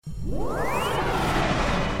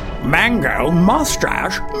Mango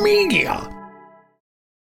Mustache Media.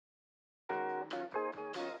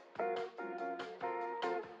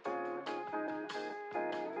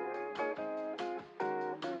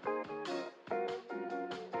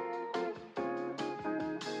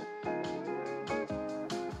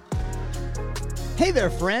 Hey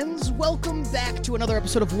there, friends. Welcome back to another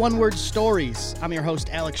episode of One Word Stories. I'm your host,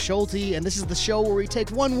 Alex Schulte, and this is the show where we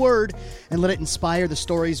take one word and let it inspire the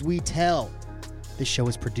stories we tell. This show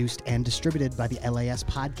is produced and distributed by the LAS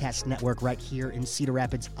Podcast Network right here in Cedar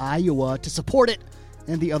Rapids, Iowa. To support it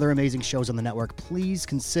and the other amazing shows on the network, please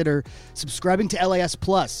consider subscribing to LAS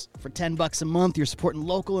Plus. For $10 a month, you're supporting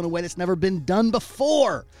local in a way that's never been done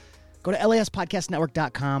before. Go to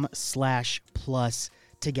laspodcastnetwork.com/plus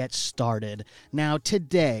to get started. Now,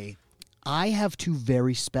 today, I have two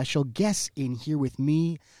very special guests in here with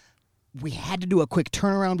me. We had to do a quick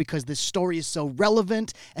turnaround because this story is so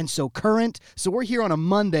relevant and so current. So we're here on a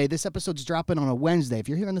Monday. This episode's dropping on a Wednesday. If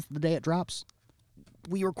you're hearing this the day it drops,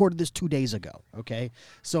 we recorded this 2 days ago, okay?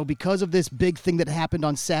 So because of this big thing that happened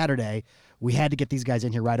on Saturday, we had to get these guys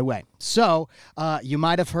in here right away. So you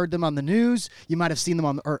might have heard them on the news. You might have seen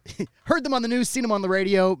them heard them on the news, seen them on the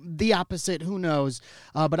radio. The opposite, who knows?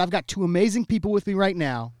 But I've got two amazing people with me right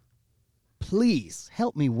now. Please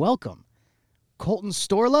help me welcome Colton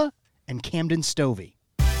Storla and Camden Stovey.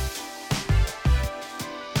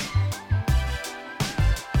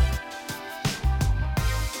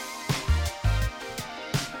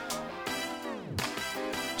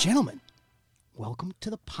 Gentlemen, welcome to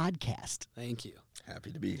the podcast. Thank you.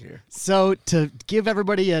 Happy to be here. So to give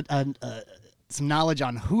everybody some knowledge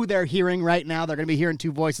on who they're hearing right now, they're going to be hearing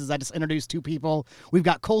two voices. I just introduced two people. We've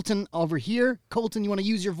got Colton over here. Colton, you want to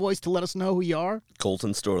use your voice to let us know who you are?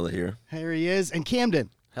 Colton Storla here. Here he is. And Camden.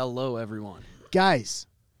 Hello, everyone. Guys,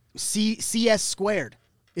 CS squared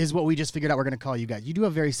is what we just figured out we're going to call you guys. You do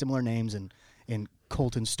have very similar names in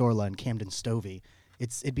Colton Storla and Camden Stovey.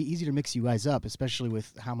 It'd be easy to mix you guys up, especially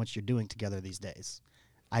with how much you're doing together these days.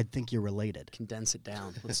 I think you're related. Condense it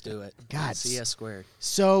down. Let's do it. God. CS squared.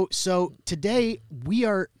 So today we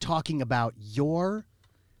are talking about your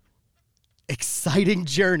exciting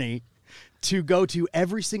journey to go to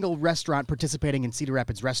every single restaurant participating in Cedar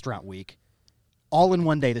Rapids Restaurant Week, all in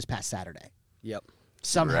one day this past Saturday. Yep.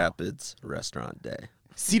 Somehow. Cedar Rapids Restaurant Day.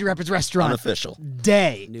 Cedar Rapids Restaurant Unofficial.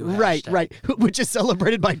 Day. New Right, hashtag. right. Which is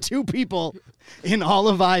celebrated by two people in all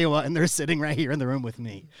of Iowa, and they're sitting right here in the room with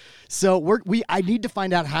me. So I need to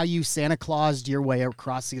find out how you Santa Claused your way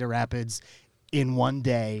across Cedar Rapids in one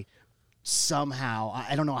day somehow.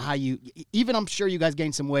 I don't know how I'm sure you guys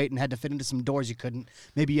gained some weight and had to fit into some doors you couldn't.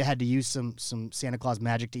 Maybe you had to use some Santa Claus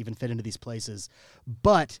magic to even fit into these places.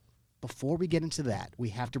 But before we get into that, we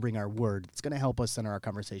have to bring our word. It's going to help us center our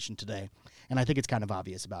conversation today. And I think it's kind of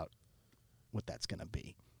obvious about what that's going to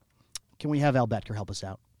be. Can we have Al Betker help us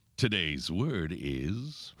out? Today's word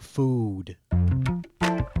is Food.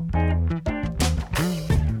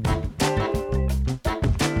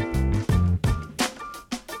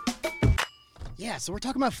 Yeah, so we're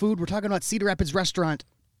talking about food. We're talking about Cedar Rapids Restaurant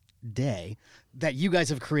Day that you guys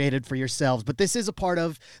have created for yourselves. But this is a part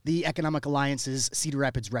of the Economic Alliance's Cedar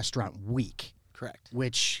Rapids Restaurant Week. Correct.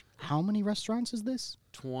 Which, how many restaurants is this?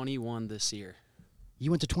 21 this year. You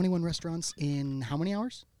went to 21 restaurants in how many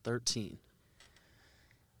hours? 13.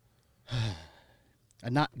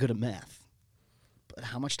 I'm not good at math. But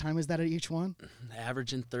how much time is that at each one?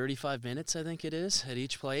 Averaging 35 minutes, I think it is, at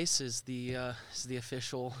each place is the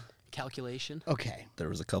official calculation. Okay. There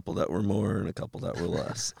was a couple that were more and a couple that were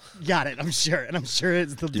less. Got it. I'm sure. And I'm sure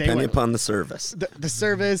it's the day Depending when- upon the service. the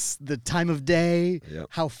service, the time of day, Yep.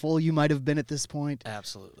 how full you might have been at this point.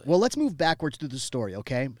 Absolutely. Well, let's move backwards through the story,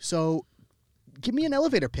 okay? So give me an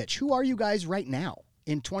elevator pitch. Who are you guys right now?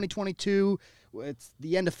 In 2022, it's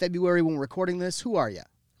the end of February when we're recording this. Who are you?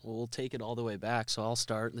 Well, we'll take it all the way back, so I'll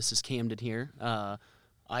start. This is Camden here.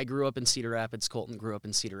 I grew up in Cedar Rapids. Colton grew up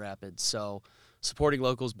in Cedar Rapids, so supporting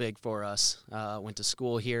local is big for us. Went to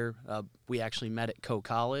school here. We actually met at Coe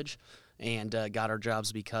College and got our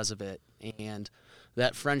jobs because of it. And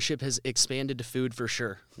that friendship has expanded to food for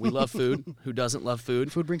sure. We love food. Who doesn't love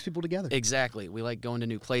food? Food brings people together. Exactly. We like going to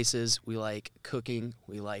new places. We like cooking.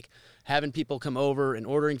 We like having people come over and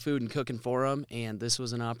ordering food and cooking for them. And this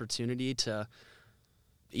was an opportunity to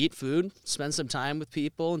eat food, spend some time with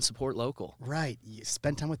people, and support local. Right. You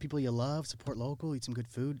spend time with people you love, support local, eat some good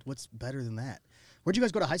food. What's better than that? Where'd you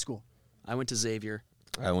guys go to high school? I went to Xavier.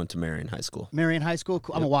 I went to Marion High School. Marion High School.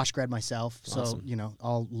 Cool. I'm a Yep. Wash grad myself, so Awesome.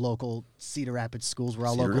 all local Cedar Rapids schools. We're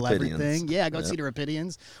all Cedar local Rapidians. everything. Yeah, I go Yep. Cedar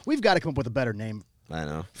Rapidians. We've got to come up with a better name I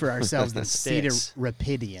know. for ourselves than Cedar Sticks.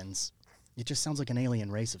 Rapidians. It just sounds like an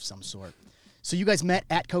alien race of some sort. So you guys met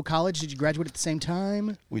at Coe College. Did you graduate at the same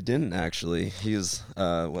time? We didn't actually. He's 3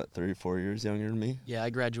 or 4 years younger than me. Yeah, I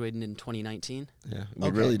graduated in 2019. Yeah, we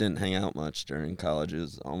Okay. really didn't hang out much during college. It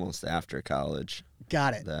was almost after college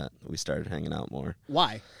Got it. that we started hanging out more.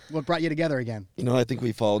 Why? What brought you together again? I think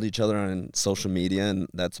we followed each other on social media, and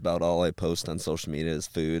that's about all I post on social media is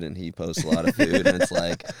food, and he posts a lot of food, and it's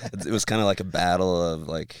like, it was kind of like a battle of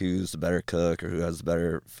like who's the better cook or who has the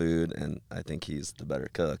better food, and I think he's the better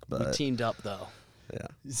cook, We but teamed up though. yeah,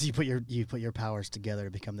 So you put your powers together to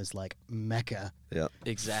become this like mecca yeah.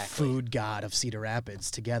 Exactly. food god of Cedar Rapids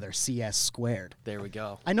together, CS squared. There we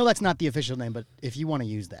go. I know that's not the official name, but if you want to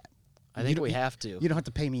use that, I think don't- we have to. you don't have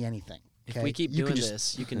to pay me anything. If okay? we keep You doing can just-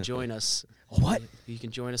 this, you can join us. What? You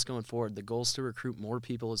can join us going forward. The goal is to recruit more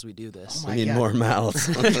people as we do this. Oh We my need God. more mouths.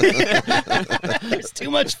 There's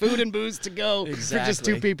too much food and booze to go for just two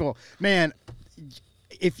Exactly. people. Man,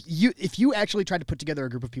 if you actually tried to put together a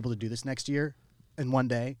group of people to do this next year in one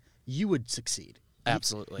day, you would succeed.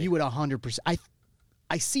 Absolutely. You would 100%.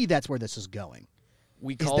 I see that's where this is going.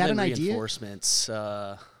 We Is called that in an idea? reinforcements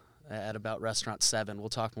at about Restaurant 7. We'll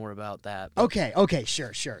talk more about that. Okay,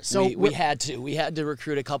 sure. So we had to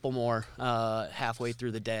recruit a couple more halfway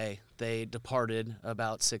through the day. They departed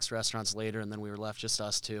about 6 restaurants later, and then we were left just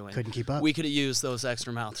us two. And Couldn't keep up. We could have used those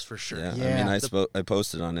extra mouths for sure. Yeah, Yeah. I mean, I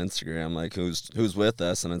posted on Instagram like who's with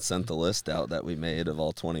us, and then sent the list out that we made of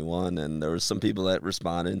all 21, and there was some people that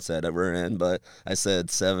responded and said that we're in, but I said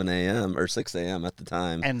 7 a.m. or 6 a.m. at the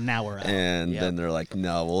time, and now we're out. and Yep. then they're like,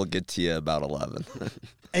 no, we'll get to you about 11.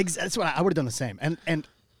 That's what I would have done the same. And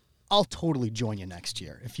I'll totally join you next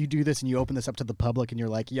year. If you do this and you open this up to the public and you're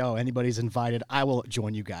like, yo, anybody's invited, I will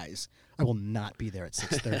join you guys. I will not be there at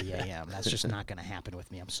 6:30 a.m. That's just not going to happen with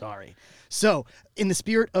me. I'm sorry. So, in the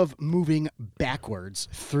spirit of moving backwards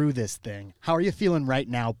through this thing, how are you feeling right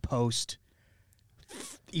now post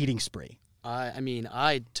eating spree? I mean,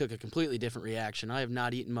 I took a completely different reaction. I have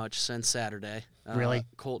not eaten much since Saturday. Really?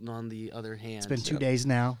 Colton, on the other hand, It's been 2 days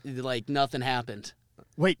now. like nothing happened.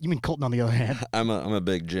 Wait, you mean Colton on the other hand? I'm a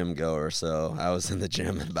big gym goer, so I was in the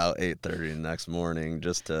gym at about 8:30 the next morning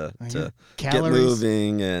just to get Calories.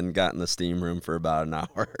 moving, and got in the steam room for about an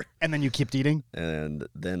hour. And then you kept eating? And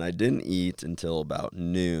then I didn't eat until about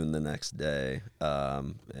noon the next day,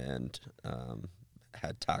 and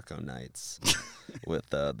had taco nights with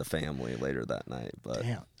the family later that night. But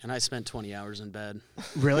Damn. And I spent 20 hours in bed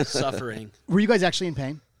Really? suffering. Were you guys actually in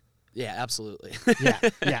pain? Yeah, absolutely.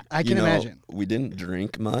 Yeah, I can imagine. we didn't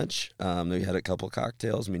drink much. We had a couple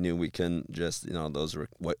cocktails. We knew we couldn't just, those were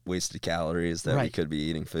wasted calories that we Right. could be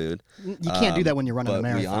eating food. You can't do that when you're running a But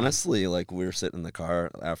marathon. we honestly, we were sitting in the car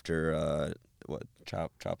after,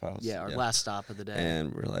 Chop House? Yeah, our last stop of the day.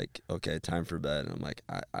 And we're like, okay, time for bed. And I'm like,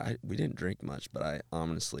 we didn't drink much, but I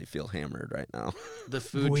honestly feel hammered right now. The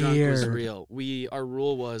food drunk was Weird. real. Our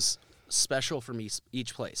rule was special from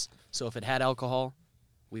each place. So if it had alcohol,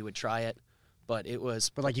 we would try it. But it was,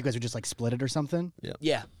 But like you guys would just like split it or something?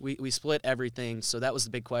 yeah, we split everything. So that was the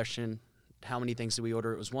big question. How many things did we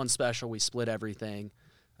order? It was one special. We split everything.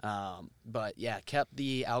 But yeah, kept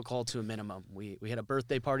the alcohol to a minimum. We had a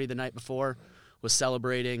birthday party the night before, was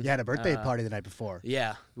celebrating. You had a birthday party the night before.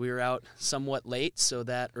 Yeah, we were out somewhat late, so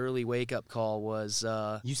that early wake-up call was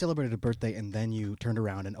You celebrated a birthday and then you turned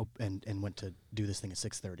around and went to do this thing at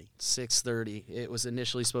 6:30. 6:30. It was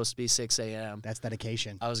initially supposed to be 6 a.m. That's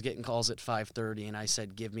dedication. I was getting calls at 5:30, and I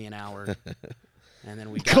said, "Give me an hour." And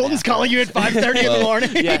then we got Colton's after calling it. you at 5:30 in the morning.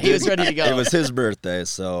 Yeah, he was ready to go. It was his birthday,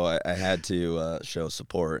 so I had to show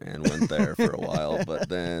support and went there for a while. But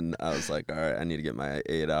then I was like, all right, I need to get my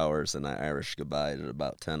 8 hours, and I Irish goodbye at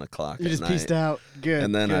about 10 o'clock You at just night. pieced out. Good.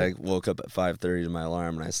 And then good. I woke up at 5:30 to my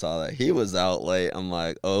alarm, and I saw that he was out late. I'm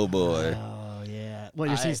like, oh, boy. Oh yeah. Well,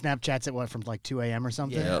 you're seeing Snapchats at what from like 2 a.m. or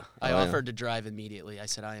something? Yeah, Yep. I Oh, yeah. offered to drive immediately. I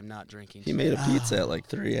said, "I am not drinking." He made a pizza at like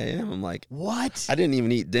 3 a.m. I'm like, What? I didn't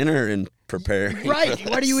even eat dinner and prepare. Right.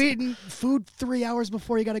 What are you eating food 3 hours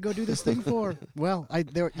before you got to go do this thing for? Well,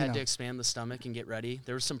 Had to expand the stomach and get ready.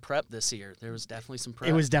 There was some prep this year. There was definitely some prep.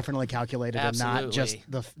 it was definitely calculated and not just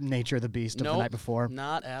Absolutely. the nature of the beast of the Nope, night before.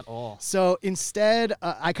 Not at all. So instead,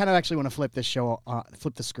 I kind of actually want to flip this show,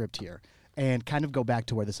 flip the script here, and kind of go back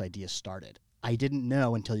to where this idea started. I didn't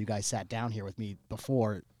know until you guys sat down here with me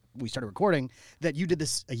before we started recording that you did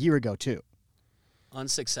this a year ago too.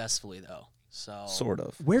 Unsuccessfully though. So Sort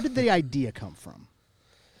of. Where did the idea come from?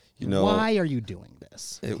 Why are you doing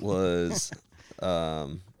this? It was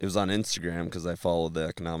on Instagram because I followed the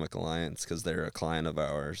Economic Alliance because they're a client of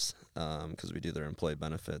ours because we do their employee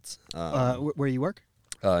benefits. Where you work?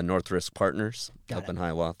 North Risk Partners Got up it. in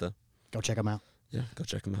Hiawatha. Go check them out. Yeah, go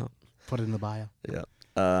check them out. Put it in the bio. Yeah.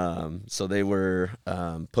 So they were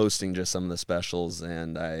posting just some of the specials,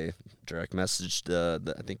 and I direct messaged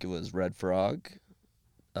I think it was Red Frog,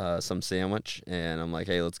 some sandwich, and I'm like,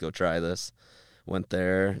 hey, let's go try this. Went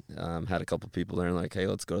there, had a couple people there, and like, hey,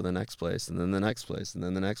 let's go to the next place, and then the next place, and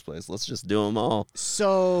then the next place. Let's just do them all.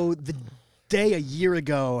 So the day a year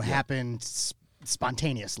ago happened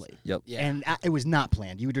spontaneously. Yep. Yeah. And it was not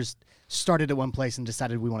planned. You just started at one place and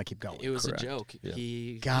decided we want to keep going. It was Correct. a joke. Yeah.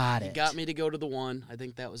 He Got he it. got me to go to the one. I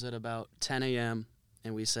think that was at about 10 a.m.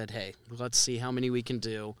 And we said, hey, let's see how many we can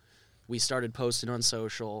do. We started posting on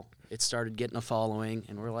social. It started getting a following,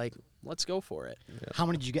 and we're like, let's go for it. How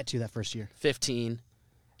many did you get to that first year? 15.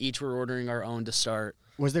 Each were ordering our own to start.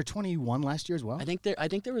 Was there 21 last year as well? I think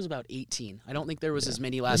there was about 18. I don't think there was as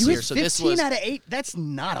many last you year. had So 15 this was out of 8. That's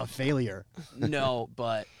not a failure. no,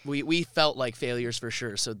 but we felt like failures for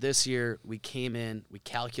sure. So this year we came in, we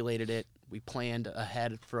calculated it, we planned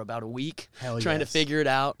ahead for about a week, Hell trying yes. to figure it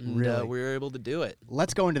out, and Really? we were able to do it.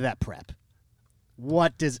 Let's go into that prep.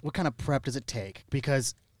 What kind of prep does it take?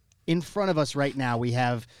 Because in front of us right now we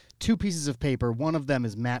have 2 pieces of paper. One of them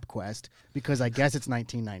is MapQuest because I guess it's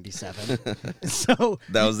 1997. So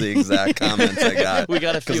That was the exact comments I got. We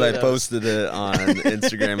got a few because I of those. posted it on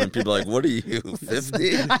Instagram, and people are like, "What are you,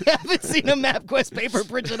 50?" I haven't seen a MapQuest paper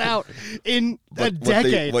printed out in a But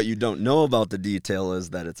decade. what you don't know about the detail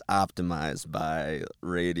is that it's optimized by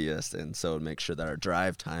radius, and so it makes sure that our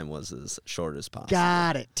drive time was as short as possible.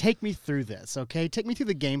 Got it. Take me through this, okay? Take me through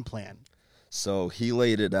the game plan. So he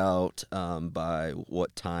laid it out by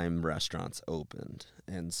what time restaurants opened,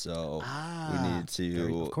 and so we need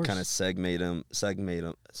to of course. kind of segment them. Segment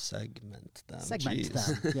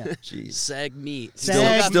Jeez. them. Yeah. Jeez. Seg meat. Seg Still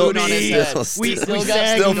got meat. food on his head. We Still got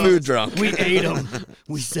seg- Still food on- food drunk. We ate them.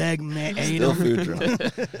 We segment ate Still them. food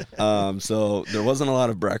drunk. So there wasn't a lot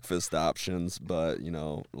of breakfast options, but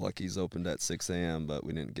Lucky's opened at 6 a.m., but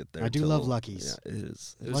we didn't get there. I do till- love Lucky's. Yeah, it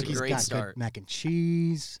is. It was a Lucky's great got start. good mac and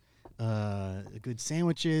cheese, good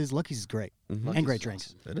sandwiches. Lucky's is great, and great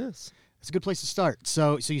drinks. It is. It's a good place to start.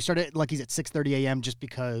 So you started at Lucky's at 6:30 a.m. just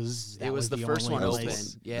because that It was the first only one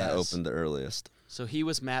place. open. Yeah. That opened the earliest. So he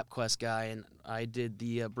was MapQuest guy, and I did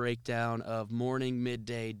the breakdown of morning,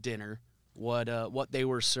 midday, dinner, what they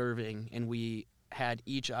were serving, and we had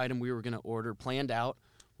each item we were going to order planned out.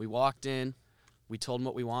 We walked in, we told them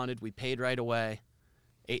what we wanted, we paid right away,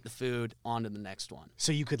 ate the food, on to the next one.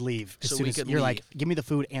 So you could leave as So soon we as could you're like, leave. give me the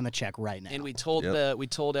food and the check right now. And we told Yep. we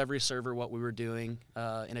told every server what we were doing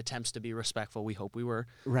in attempts to be respectful. We hope we were.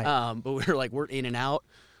 Right. But we were like, we're in and out.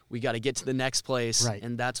 We got to get to the next place. Right.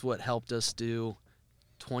 And that's what helped us do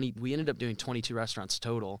 20. We ended up doing 22 restaurants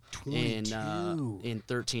total 22. in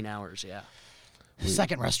 13 hours. Yeah.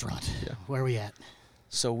 Second restaurant. Where are we at?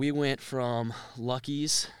 So we went from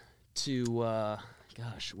Lucky's to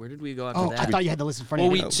gosh, where did we go after Oh, that? I thought you had the list in front Well,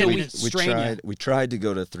 of we- you. so Didn't strain you. we tried to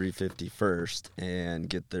go to 350 first and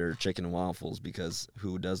get their chicken and waffles, because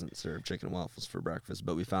who doesn't serve chicken and waffles for breakfast?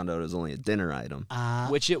 But we found out it was only a dinner item.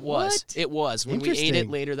 Which it was. what? It was. When we ate Interesting. it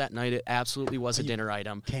later that night, it absolutely was a dinner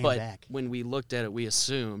item. came But back. when we looked at it, we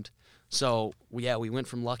assumed. So, we went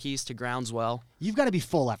from Lucky's to Groundswell. You've got to be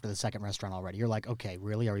full after the second restaurant already. You're like, okay,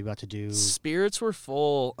 really? Are we about to do? Spirits were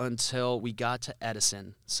full until we got to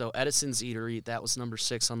Edison. So, Edison's Eatery, that was number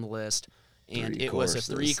 6 on the list. And Three it was a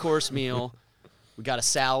courses. 3-course meal. We got a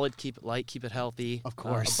salad, keep it light, keep it healthy. Of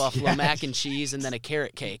course, A buffalo yeah. mac and cheese, and then a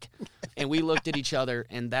carrot cake. And we looked at each other,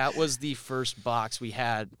 and that was the first box we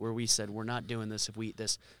had where we said, we're not doing this if we eat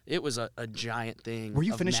this. It was a giant thing. Were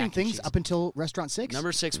you of finishing mac and things cheese. up until restaurant 6?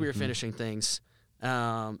 Number 6, we were finishing things.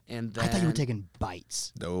 And then I thought you were taking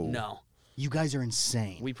bites. No. You guys are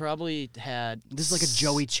insane. We probably had. This is like a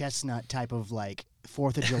Joey Chestnut type of like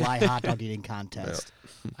 4th of July hot dog eating contest.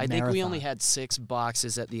 I think we Marathon. only had 6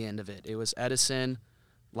 boxes at the end of it. It was Edison,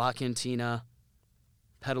 La Cantina,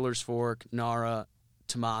 Peddler's Fork, Nara,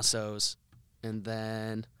 Tommaso's, and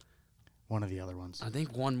then one of the other ones. I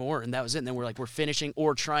think one more, and that was it. And then we're finishing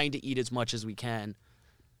or trying to eat as much as we can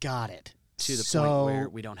Got it. to the so point where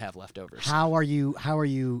we don't have leftovers. How are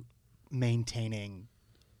you maintaining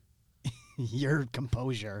your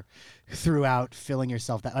composure throughout filling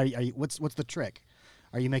yourself? That are you, what's the trick?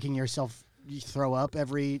 Are you making yourself throw up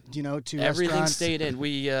every 2 Everything restaurants? stayed in.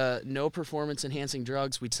 We no performance enhancing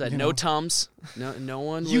drugs. We said You no know. Tums. No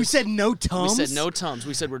one. You was- said no Tums. We said no Tums.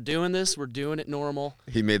 We said we're doing this. We're doing it normal.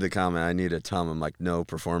 He made the comment, I need a Tum. I'm like, no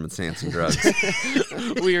performance enhancing drugs.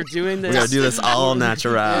 We are doing this. We gotta do this all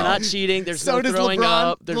natural. We're not cheating. There's So no does throwing LeBron.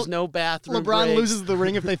 up. There's no bathroom LeBron breaks. loses the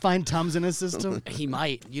ring if they find Tums in his system. He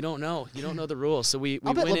might. You don't know. You don't know the rules. So we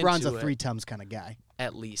I'll bet went LeBron's into a it 3 Tums kind of guy.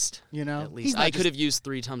 at least. You know? At He's least not I could just- have used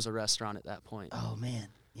 3 Tums a restaurant at that point. Oh man.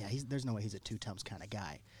 Yeah, there's no way he's a 2 Tums kind of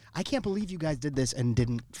guy. I can't believe you guys did this and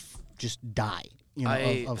didn't just die,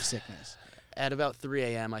 of sickness. At about 3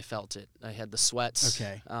 a.m., I felt it. I had the sweats.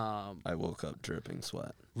 Okay. I woke up dripping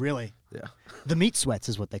sweat. Really? Yeah. The meat sweats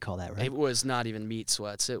is what they call that, right? It was not even meat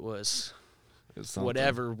sweats. It was Something.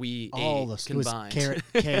 whatever we All ate the combined. It was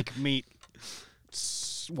carrot, cake, meat,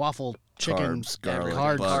 waffle, chicken, Carbs, garlic,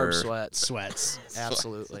 carb butter. Carb sweats. sweats.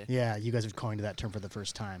 Absolutely. Yeah, you guys have coined that term for the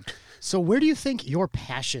first time. So where do you think your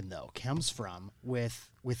passion, though, comes from with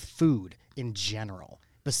food in general?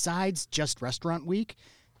 Besides just Restaurant Week,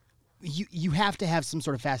 you have to have some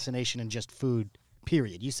sort of fascination in just food,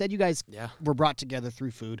 period. You said you guys were brought together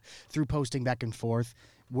through food, through posting back and forth.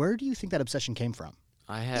 Where do you think that obsession came from?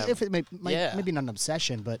 I have. If it maybe not an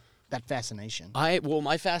obsession, but that fascination.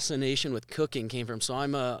 My fascination with cooking came from, so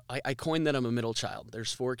I coined that I'm a middle child.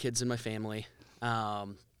 There's 4 kids in my family,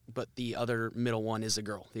 but the other middle one is a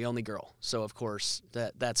girl, the only girl. So of course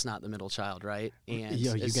that's not the middle child, right? And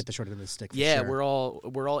you get the short end of the stick. For yeah, sure.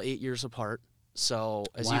 we're all 8 years apart. So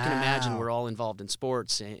as you can imagine, we're all involved in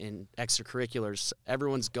sports and extracurriculars.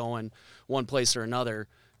 Everyone's going one place or another.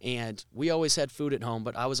 And we always had food at home,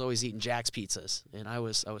 but I was always eating Jack's pizzas, and I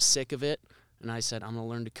was sick of it. And I said, I'm going to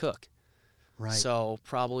learn to cook. Right. So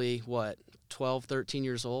probably, 12, 13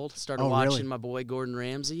 years old, started Oh, watching really? my boy Gordon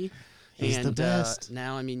Ramsay. He's and the best.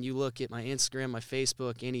 Now, you look at my Instagram, my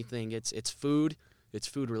Facebook, anything, it's food. It's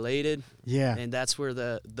food related. Yeah. And that's where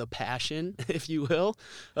the passion, if you will,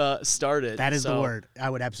 started. That is the So, word I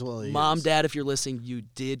would absolutely Mom, use. Dad, if you're listening, you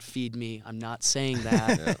did feed me. I'm not saying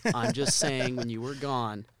that. I'm just saying when you were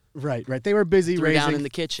gone. Right. They were busy Threw raising down in the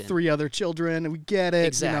kitchen. 3 other children, and we get it.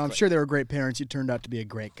 Exactly. I'm sure they were great parents. You turned out to be a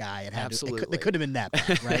great guy. Absolutely. They couldn't have been that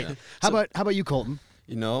bad, right? How about you, Colton?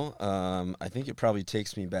 I think it probably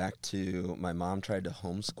takes me back to my mom tried to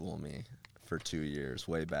homeschool me for 2 years,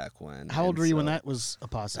 way back when. How old And were you when so that was a I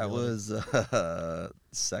possibility? was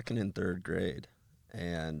 2nd and 3rd grade,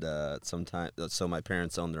 and so my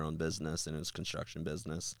parents owned their own business, and it was construction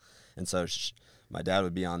business, and so my dad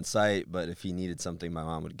would be on site, but if he needed something, my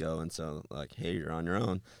mom would go, and so like, hey, you're on your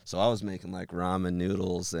own. So I was making like ramen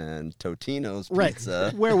noodles and Totino's pizza.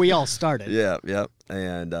 Right, where we all started. Yep.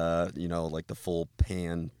 And, like the full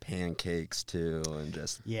pancakes too, and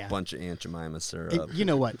just a bunch of Aunt Jemima syrup. You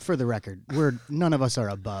know what? For the record, none of us are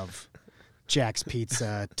above Jack's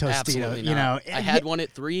Pizza, Tostino. Absolutely not. I had one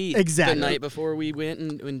at 3 Exactly. the night before we went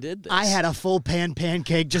and did this. I had a full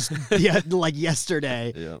pancake just like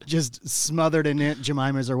yesterday, Yep. just smothered in Aunt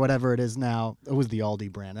Jemima's or whatever it is now. It was the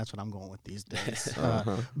Aldi brand. That's what I'm going with these days.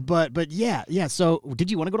 But yeah. So,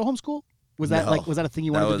 did you want to go to homeschool? Was that a thing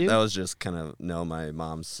you wanted to do? That was just kind of my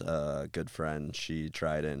mom's good friend. She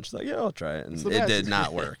tried it, and she's like, yeah, I'll try it, and it did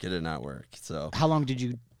not work. It did not work. So How long did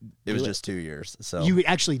you? it was just 2 years. So You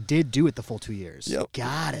actually did do it the full 2 years. Yep.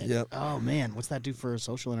 Got it. Yep. Oh man, what's that do for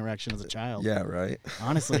social interaction as a child? yeah, right.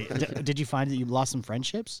 Honestly, did you find that you lost some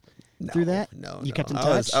friendships through that? No, You no. kept in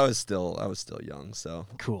touch. I was still young, so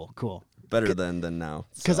Cool. better than now.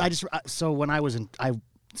 Because so. when I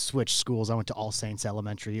switched schools. I went to All Saints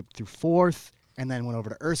Elementary through 4th, and then went over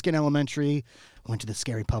to Erskine Elementary. Went to the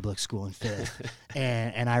scary public school in 5th,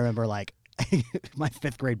 and I remember like my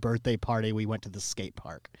 5th grade birthday party. We went to the skate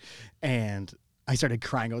park, and I started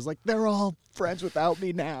crying. I was like, "They're all friends without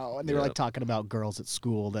me now," and they were like talking about girls at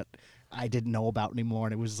school that I didn't know about anymore,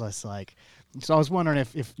 and it was just like. So I was wondering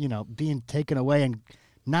if being taken away and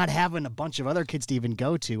not having a bunch of other kids to even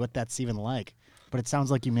go to, what that's even like. But it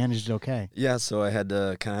sounds like you managed it okay. Yeah, so I had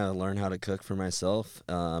to kind of learn how to cook for myself.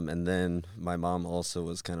 And then my mom also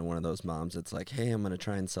was kind of one of those moms that's like, hey, I'm going to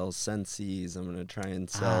try and sell Sensi's. I'm going to try and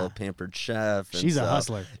sell Pampered Chef. And She's a so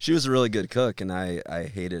hustler. She was a really good cook, and I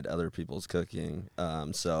hated other people's cooking.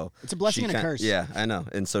 So It's a blessing and a curse. Yeah, I know.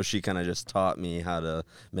 And so she kind of just taught me how to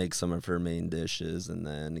make some of her main dishes, and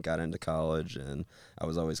then got into college, and I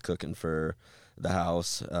was always cooking for the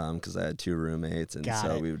house because I had 2 roommates, and Got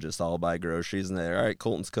so it. we would just all buy groceries, and they're all right,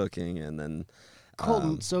 Colton's cooking, and then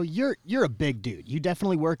Colton, so you're a big dude. You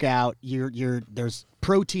definitely work out. There's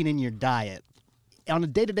protein in your diet. On a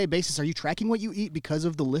day-to-day basis, are you tracking what you eat because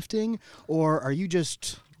of the lifting, or are you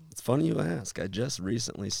just? it's funny you ask. I just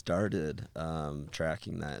recently started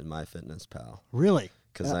tracking that in MyFitnessPal Really?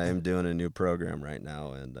 because I am doing a new program right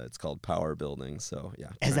now, and it's called Power Building. So yeah,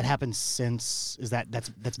 Has that happened since?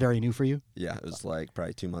 That's very new for you? yeah, it was like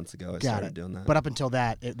probably 2 months ago I Got started it. doing that. But up until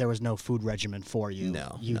that, there was no food regimen for you.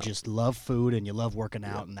 No, You no. just love food and you love working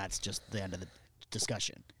out, and that's just the end of the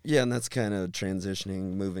discussion. Yeah, and that's kind of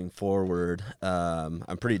transitioning, moving forward.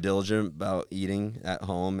 I'm pretty diligent about eating at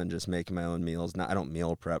home and just making my own meals. I don't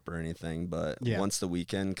meal prep or anything, but Yeah. once the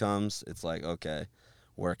weekend comes, it's like, okay,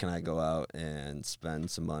 where can I go out and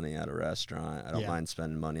spend some money at a restaurant? I don't Yeah. mind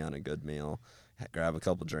spending money on a good meal. Grab a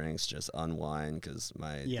couple drinks, just unwind, because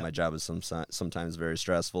my Yeah. job is sometimes very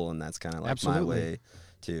stressful, and that's kind of like Absolutely. my way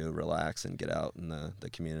to relax and get out in the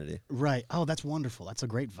community. Right. Oh, that's wonderful. That's a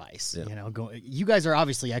great vice. Yeah. You know, you guys are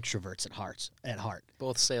obviously extroverts at heart.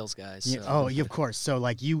 Both sales guys. Yeah, So. of course. So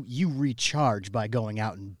like you recharge by going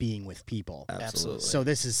out and being with people. Absolutely. So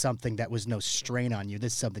this is something that was no strain on you.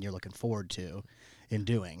 This is something you're looking forward to in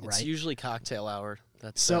doing, It's right? usually cocktail hour.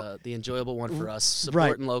 That's So- the enjoyable one for us. Right.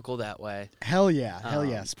 Supporting local that way. Hell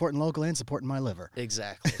yeah. Supporting local and supporting my liver.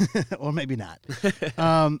 Exactly. Or maybe not.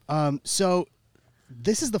 So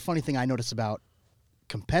this is the funny thing I notice about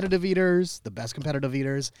competitive eaters, the best competitive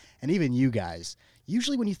eaters, and even you guys.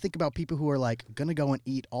 Usually when you think about people who are like going to go and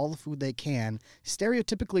eat all the food they can,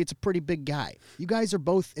 stereotypically it's a pretty big guy. You guys are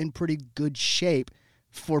both in pretty good shape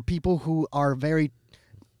for people who are very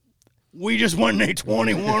we just went and ate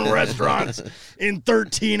 21 restaurants in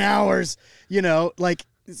 13 hours. You know, like,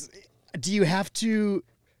 do you have to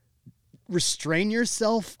restrain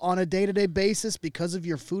yourself on a day-to-day basis because of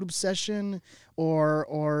your food obsession,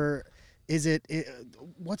 or is it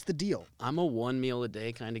what's the deal? I'm a one meal a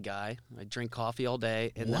day kind of guy. I drink coffee all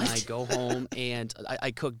day, and then I What? go home and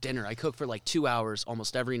I cook dinner. I cook for like 2 hours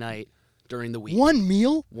almost every night during the week. One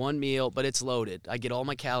meal? One meal, but it's loaded. I get all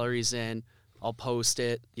my calories in. I'll post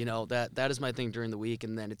it. You know, that is my thing during the week,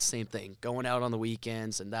 and then it's the same thing. Going out on the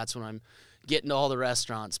weekends, and that's when I'm getting to all the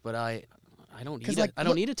restaurants, but I don't eat like, I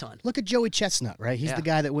don't look- eat a ton. Look at Joey Chestnut, right? He's Yeah. the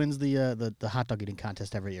guy that wins the hot dog eating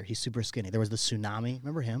contest every year. He's super skinny. There was the tsunami.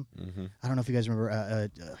 Remember him? Mm-hmm. I don't know if you guys remember.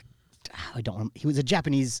 I don't remember. He was a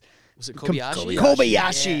Japanese. Was it Kobayashi?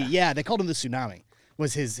 Kobayashi. Yeah, they called him the tsunami.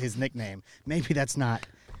 Was his nickname. Maybe that's not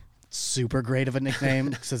super great of a nickname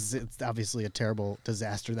because it's obviously a terrible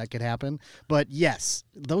disaster that could happen. But yes,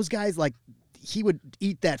 those guys, like, he would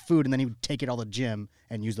eat that food and then he would take it all to the gym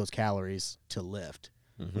and use those calories to lift,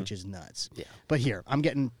 which is nuts. Yeah. But here, I'm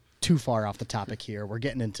getting too far off the topic here. We're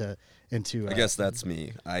getting into I guess that's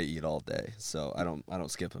me. I eat all day, so I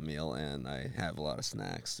don't skip a meal, and I have a lot of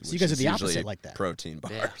snacks. So you which guys are is the opposite usually like that. Protein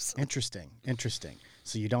bars. interesting.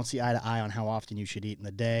 So you don't see eye to eye on how often you should eat in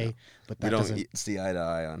the day, but We that don't doesn't. see eye to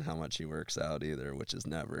eye on how much he works out either, which is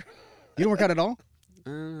never. You don't work out at all.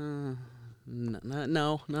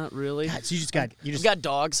 No, not really. God, so you just I've got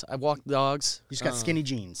dogs. I walk dogs. You just got skinny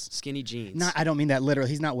jeans. Skinny jeans. Not, I don't mean that literally.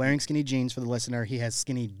 He's not wearing skinny jeans for the listener. He has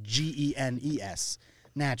skinny GENES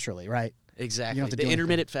naturally, right? Exactly. You don't have to The do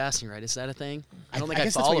intermittent fasting, right? Is that a thing? I don't think I I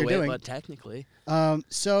guess that's what follow you're it, doing. but technically.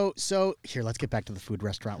 So here, let's get back to the food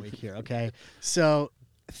restaurant week here, okay? So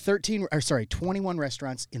 21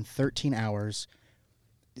 restaurants in 13 hours.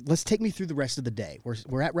 Let's take me through the rest of the day.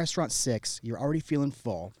 We're at restaurant 6. You're already feeling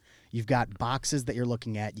full. You've got boxes that you're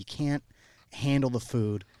looking at. You can't handle the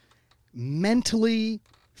food. Mentally,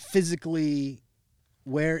 physically,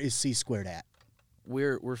 where is C squared at?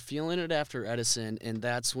 We're feeling it after Edison, and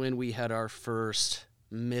that's when we had our first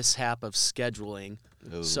mishap of scheduling.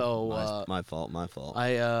 Ooh, So my fault.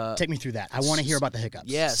 I Take me through that. I want to hear about the hiccups.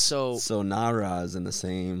 yeah. So So Nara is in the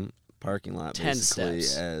same parking lot 10 basically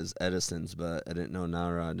steps. as Edison's, but I didn't know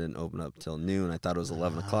Nara didn't open up till noon. I thought it was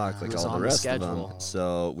 11 o'clock like It was all on the the rest of schedule. them.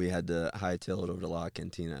 So we had to hightail it over to La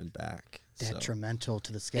Cantina and back. So Detrimental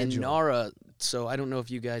to the in schedule. Nara, so I don't know if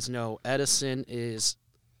you guys know, Edison is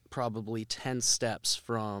probably 10 steps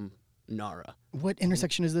from Nara. What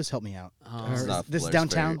intersection is this? Help me out. Or it's is not this Blair's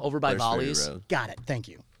downtown? Ferry- Over by Blair's Ferry Volleys. Road. Got it. Thank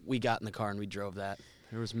you. We got in the car and we drove that.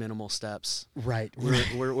 There was minimal steps. Right.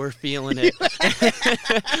 We're feeling it.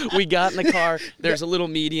 We got in the car. There's a little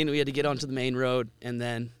median. We had to get onto the main road and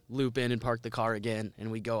then loop in and park the car again.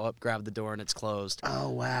 And we go up, grab the door, and it's closed. Oh,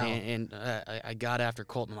 wow. And I got after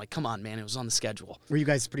Colton. I'm like, come on, man. It was on the schedule. Were you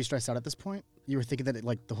guys pretty stressed out at this point? You were thinking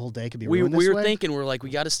that the whole day could be We ruined this were way? thinking, we're like, we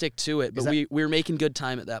got to stick to it. But that- we were making good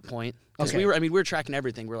time at that point. Because Okay. we were tracking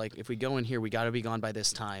everything. We're like, if we go in here, we got to be gone by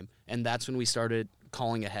this time. And that's when we started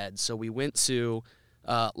calling ahead. So we went to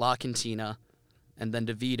La Cantina and then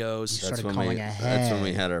to Vito's. started when calling That's when we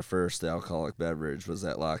ahead. had our first alcoholic beverage. Was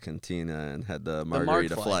at La Cantina and had the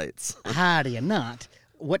margarita flight. flights. How do you not?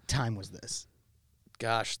 What time was this?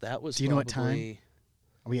 Gosh, that was Do you know what time? probably-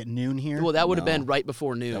 Are we at noon here? Well, that would have No. been right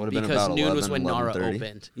before noon That would have been because about noon was 11, when Nara 11:30.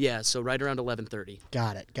 opened. Yeah, so right around 11:30.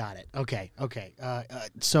 Got it. Okay.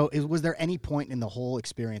 So was there any point in the whole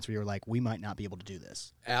experience where you were like, we might not be able to do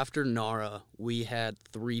this? After Nara, we had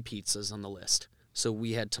 3 pizzas on the list. So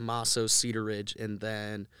we had Tommaso, Cedar Ridge, and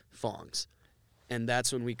then Fong's. And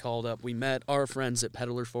that's when we called up. We met our friends at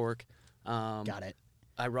Peddler Fork. Got it.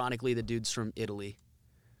 Ironically, the dude's from Italy.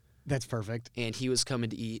 That's perfect. and he was coming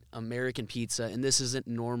to eat American pizza, and this isn't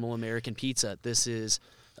normal American pizza. This is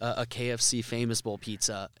a KFC Famous Bowl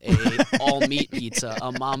pizza, a all-meat pizza,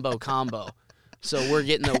 a Mambo combo. So we're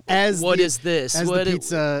getting the, what is this? As What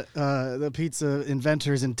the pizza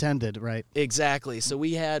inventors intended, right? Exactly. So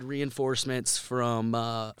we had reinforcements from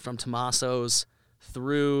Tommaso's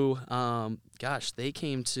through, they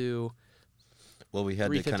came to Well, we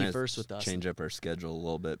had to kind 351st with of us. change up our schedule a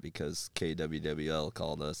little bit because KWWL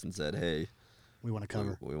called us and said, "Hey, We want to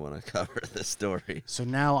cover. we want to cover this story." So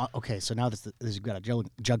now, this you've got a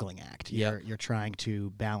juggling act. Yep. You're trying to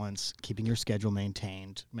balance keeping your schedule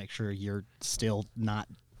maintained, make sure you're still not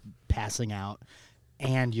passing out,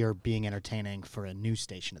 and you're being entertaining for a news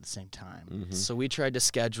station at the same time. So we tried to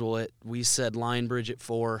schedule it. We said Lion Bridge at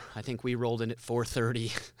 4. I think we rolled in at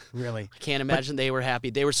 4:30. Really? I can't imagine they were happy.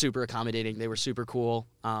 They were super accommodating. They were super cool.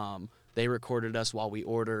 They recorded us while we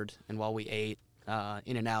ordered and while we ate.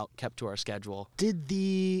 In and out, kept to our schedule. Did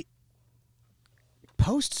the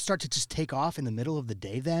post start to just take off in the middle of the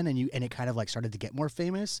day then, and it kind of like started to get more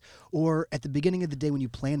famous? Or at the beginning of the day when you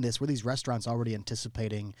planned this, were these restaurants already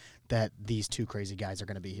anticipating that these two crazy guys are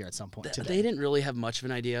going to be here at some point today? They didn't really have much of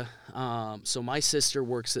an idea. So my sister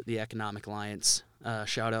works at the Economic Alliance.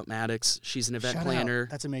 Shout out Maddox. She's an event Shout out. planner.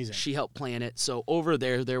 That's amazing. She helped plan it. So over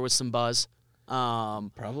there was some buzz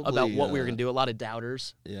Probably about what we were going to do. A lot of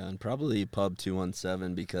doubters. Yeah, and probably Pub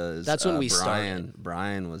 217 because That's when we started.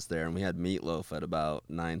 Brian was there, and we had Meatloaf at about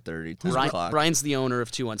 9:30, 10 o'clock. Brian's the owner of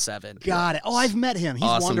 217. Got it. Oh, I've met him. He's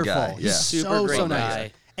Awesome wonderful. guy, He's yeah. Super great so nice.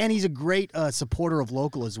 guy. And he's a great supporter of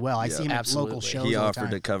local as well. I see him at local Absolutely. shows He all the offered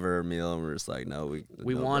time. to cover our meal, and we're just like, no,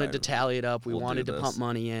 We no, wanted Brian, to tally it up. We we'll do wanted to this. pump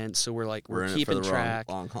money in. So we're like, we're in it keeping for the track.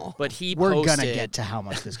 long haul. But he We're posted. gonna get to how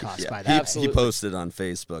much this costs by Yeah, that. he posted on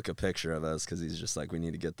Facebook a picture of us because he's just like, we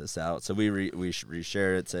need to get this out. So we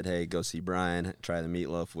reshared it, said, hey, go see Brian, try the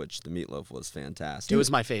meatloaf, which the meatloaf was fantastic. It was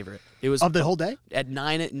my favorite. It was Of the whole day? at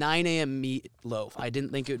 9 a.m. meatloaf. I didn't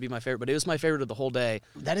think it would be my favorite, but it was my favorite of the whole day.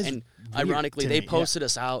 That is and weird ironically, to they me, yeah. posted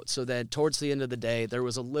us out so that towards the end of the day, there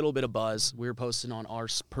was a little bit of buzz. We were posting on our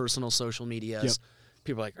personal social medias. Yep.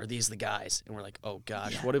 People were like, "Are these the guys?" And we're like, "Oh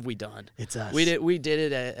gosh, what have we done?" It's us. We did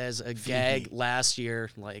it as a gag last year.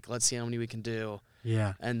 Like, let's see how many we can do.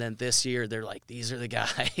 Yeah. And then this year, they're like, "These are the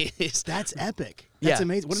guys." That's epic. That's Yeah,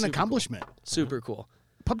 amazing. What an super cool. accomplishment. Super cool.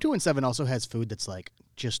 Pub 217 also has food that's like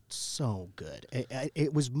just so good.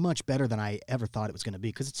 It was much better than I ever thought it was going to be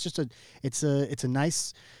because it's just it's a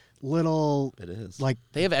nice little It is. like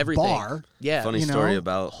They have everything. bar. Yeah. Funny you know, story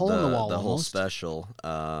about hole in the wall the whole almost. special.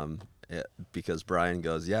 Because Brian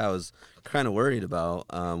goes, yeah, I was kind of worried about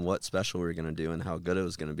what special we were going to do and how good it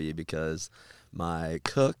was going to be because my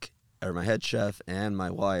head chef and my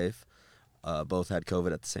wife both had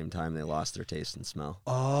COVID at the same time. They lost their taste and smell.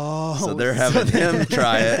 Oh, So they're having him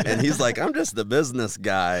try it, and he's like, I'm just the business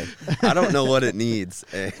guy. I don't know what it needs.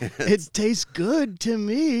 And it tastes good to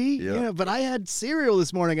me. Yep. Yeah, but I had cereal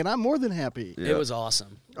this morning, and I'm more than happy. Yeah. It was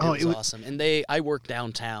awesome. Oh, It was awesome. And I work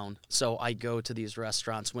downtown, so I go to these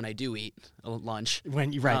restaurants when I do eat lunch.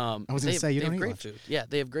 When you right, I was they going to have- say you they don't have eat great lunch. food. Yeah,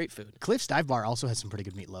 they have great food. Cliff's Dive Bar also has some pretty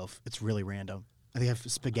good meatloaf. It's really random. They have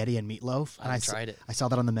spaghetti and meatloaf. I haven't tried it. I saw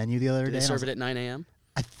that on the menu the other Do day. they and I serve was it at 9 a.m.?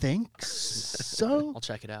 I think so. I'll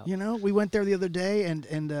check it out. You know, we went there the other day, and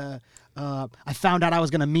I found out I was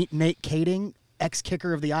going to meet Nate Kading,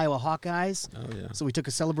 ex-kicker of the Iowa Hawkeyes. Oh, yeah. So we took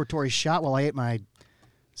a celebratory shot while I ate my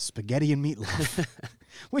spaghetti and meatloaf,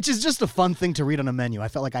 which is just a fun thing to read on a menu. I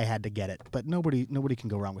felt like I had to get it, but nobody can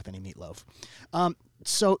go wrong with any meatloaf.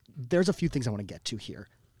 So there's a few things I want to get to here.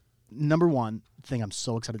 Number one thing I'm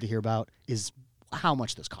so excited to hear about is how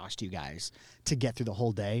much this cost you guys to get through the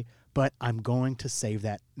whole day, but I'm going to save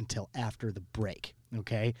that until after the break,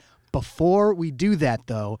 okay? Before we do that,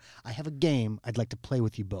 though, I have a game I'd like to play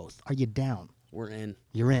with you both. Are you down? We're in.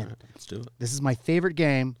 You're in. Let's do it. This is my favorite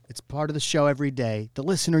game. It's part of the show every day. The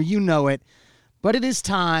listener, you know it. But it is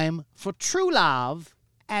time for True Love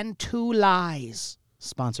and Two Lies,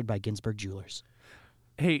 sponsored by Ginsberg Jewelers.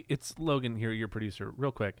 Hey, it's Logan here, your producer.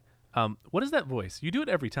 Real quick, what is that voice? You do it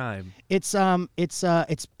every time. It's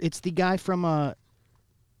the guy from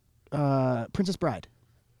Princess Bride.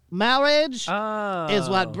 Marriage Oh. is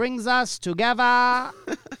what brings us together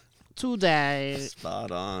today.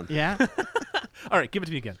 Spot on. Yeah. All right, give it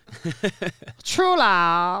to me again. True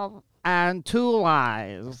Love and Two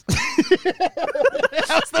Lies. That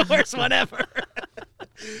was the worst one ever.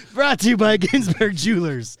 Brought to you by Ginsberg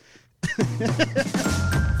Jewelers.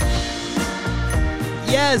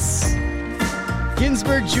 Yes,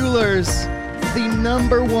 Ginsberg Jewelers, the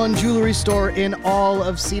 #1 jewelry store in all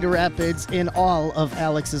of Cedar Rapids, in all of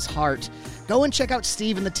Alex's heart. Go and check out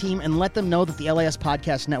Steve and the team and let them know that the LAS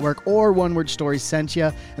Podcast Network or One Word Stories sent you,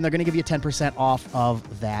 and they're going to give you 10% off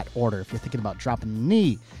of that order. If you're thinking about dropping the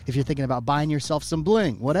knee, if you're thinking about buying yourself some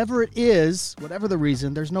bling, whatever it is, whatever the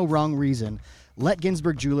reason, there's no wrong reason. Let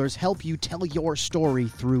Ginsburg Jewelers help you tell your story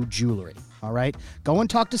through jewelry. All right? Go and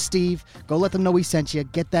talk to Steve. Go let them know we sent you.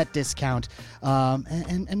 Get that discount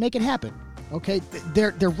and make it happen. Okay?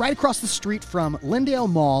 They're right across the street from Lyndale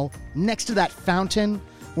Mall, next to that fountain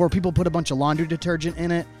where people put a bunch of laundry detergent in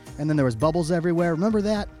it, and then there was bubbles everywhere. Remember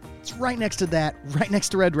that? It's right next to that, right next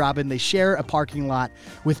to Red Robin. They share a parking lot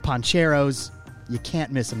with Poncheros. You can't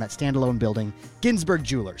miss them, that standalone building. Ginsburg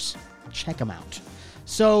Jewelers. Check them out.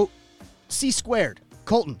 So, C Squared,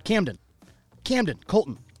 Colton, Camden,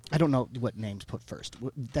 Colton. I don't know what names put first.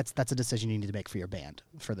 That's a decision you need to make for your band,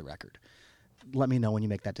 for the record. Let me know when you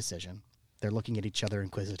make that decision. They're looking at each other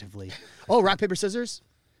inquisitively. Oh, rock, paper, scissors?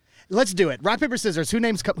 Let's do it. Rock, paper, scissors. Whose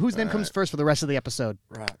name comes first for the rest of the episode?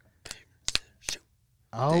 Rock, paper, scissors, shoot.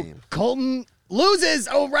 Oh, Damn. Colton loses.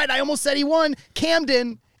 Oh, right. I almost said he won.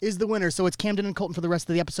 Camden is the winner. So it's Camden and Colton for the rest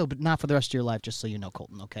of the episode, but not for the rest of your life, just so you know,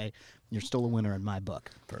 Colton, okay? You're still a winner in my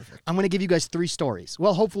book. Perfect. I'm going to give you guys 3 stories.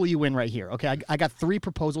 Well, hopefully you win right here, okay? I got 3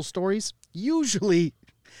 proposal stories. Usually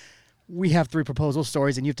we have 3 proposal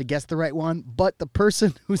stories, and you have to guess the right one, but the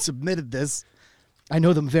person who submitted this, I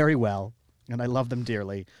know them very well, and I love them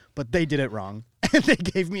dearly, but they did it wrong. And they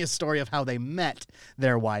gave me a story of how they met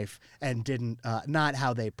their wife and didn't, not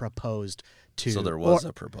how they proposed to. So there was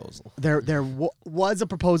a proposal. There was a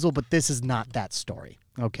proposal, but this is not that story.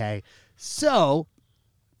 Okay, so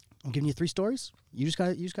I'm giving you 3 stories. You just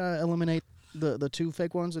gotta eliminate the 2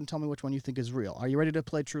 fake ones and tell me which one you think is real. Are you ready to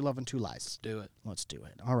play True Love and 2 Lies? Do it. Let's do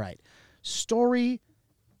it. All right. Story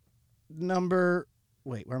number.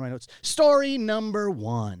 Wait, where are my notes? Story number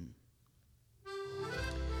 1.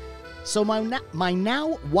 So my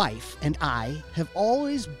now wife and I have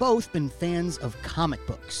always both been fans of comic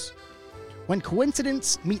books. When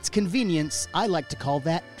coincidence meets convenience, I like to call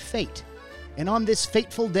that fate. And on this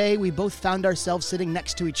fateful day, we both found ourselves sitting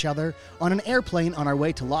next to each other on an airplane on our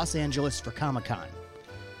way to Los Angeles for Comic-Con.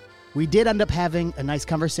 We did end up having a nice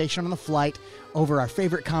conversation on the flight over our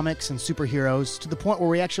favorite comics and superheroes, to the point where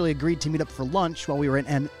we actually agreed to meet up for lunch while we were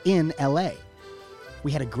in LA.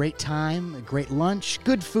 We had a great time, a great lunch,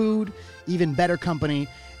 good food, even better company,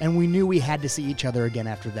 and we knew we had to see each other again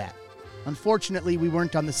after that. Unfortunately, we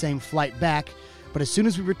weren't on the same flight back, but as soon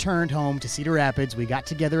as we returned home to Cedar Rapids, we got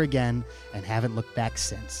together again and haven't looked back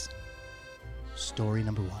since. Story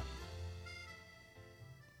number 1.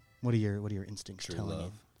 What are your instincts True telling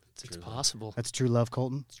love. you? It's possible. That's true love,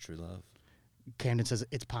 Colton? It's true love. Camden says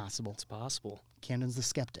it's possible. It's possible. Camden's the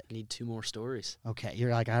skeptic. I need 2 more stories. Okay,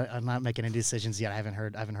 you're like, I'm not making any decisions yet. I haven't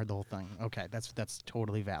heard the whole thing. Okay, that's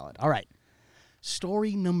totally valid. All right.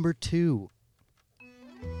 Story number 2.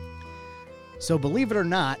 So believe it or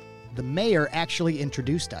not, the mayor actually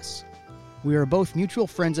introduced us. We were both mutual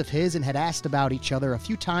friends of his and had asked about each other a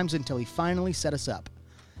few times until he finally set us up.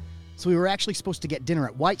 So we were actually supposed to get dinner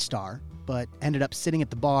at White Star, but ended up sitting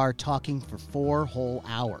at the bar talking for 4 whole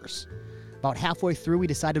hours. About halfway through, we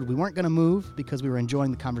decided we weren't going to move because we were enjoying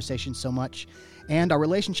the conversation so much, and our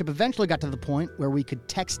relationship eventually got to the point where we could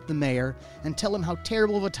text the mayor and tell him how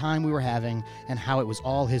terrible of a time we were having and how it was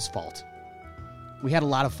all his fault. We had a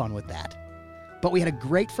lot of fun with that. But we had a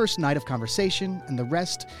great first night of conversation, and the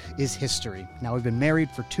rest is history. Now we've been married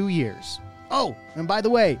for 2 years. Oh, and by the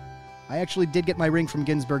way, I actually did get my ring from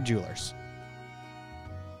Ginsburg Jewelers.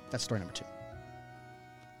 That's story number 2.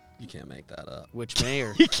 You can't make that up. Which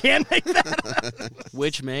mayor? You can't make that up.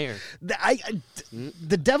 Which mayor?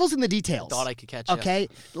 The devil's in the details. Thought I could catch you. Okay,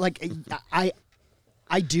 like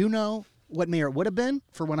I do know what mayor it would have been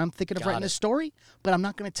for when I'm thinking of Got writing it. this story, but I'm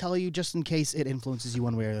not going to tell you just in case it influences you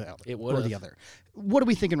one way or the other. It or would've. the other. What are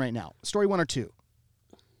we thinking right now? Story 1 or 2?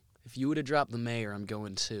 If you would have dropped the mayor, I'm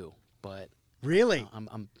going 2. But Really?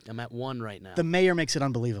 I'm at 1 right now. The mayor makes it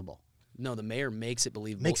unbelievable. No, the mayor makes it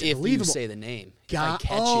believable. Makes it if believable. you say the name. Got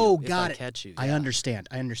if I catch oh, you. got if it. I catch you. I yeah. understand.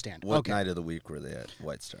 What okay. night of the week were they at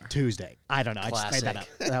White Star? Tuesday. I don't know. I just made that up.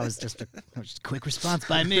 Classic. That was just a quick response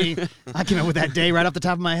by me. I came up with that day right off the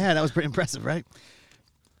top of my head. That was pretty impressive, right?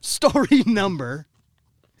 Story number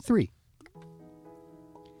 3.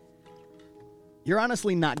 You're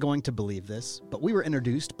honestly not going to believe this, but we were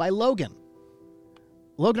introduced by Logan.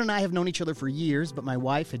 Logan and I have known each other for years, but my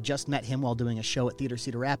wife had just met him while doing a show at Theater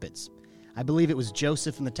Cedar Rapids. I believe it was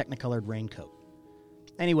Joseph in the Technicolored Raincoat.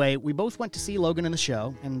 Anyway, we both went to see Logan in the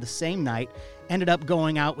show, and the same night ended up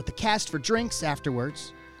going out with the cast for drinks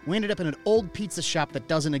afterwards. We ended up in an old pizza shop that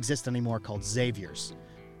doesn't exist anymore called Xavier's.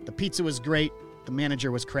 The pizza was great, the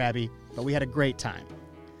manager was crabby, but we had a great time.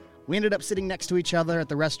 We ended up sitting next to each other at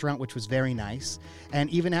the restaurant, which was very nice. And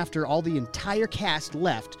even after all the entire cast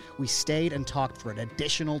left, we stayed and talked for an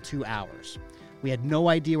additional 2 hours. We had no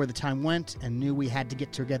idea where the time went and knew we had to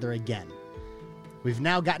get together again. We've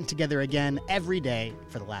now gotten together again every day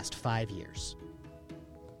for the last 5 years.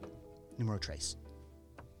 Numero tres.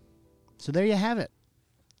 So there you have it.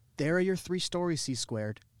 There are your 3 stories, C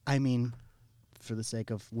Squared. I mean, for the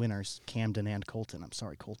sake of winners, Camden and Colton. I'm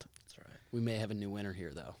sorry, Colton. That's right. We may have a new winner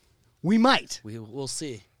here, though. We might. We'll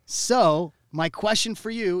see. So, my question for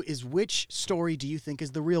you is, which story do you think is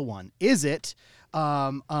the real one? Is it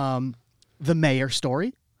the mayor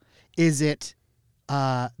story? Is it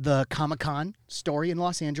the Comic-Con story in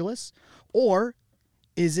Los Angeles? Or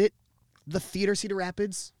is it the Theater Cedar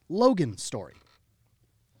Rapids Logan story?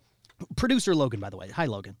 Producer Logan, by the way. Hi,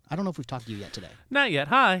 Logan. I don't know if we've talked to you yet today. Not yet.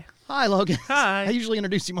 Hi. Hi, Logan. Hi. I usually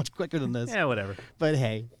introduce you much quicker than this. Yeah, whatever. But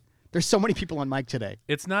hey, there's so many people on mic today.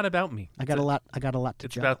 It's not about me. I got a lot to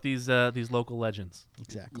It's juggle. about these local legends.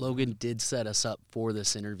 Exactly. Logan did set us up for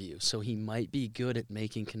this interview, so he might be good at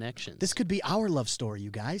making connections. This could be our love story, you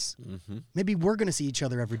guys. Mm-hmm. Maybe we're going to see each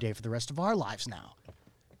other every day for the rest of our lives now.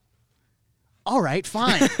 All right,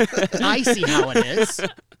 fine. I see how it is.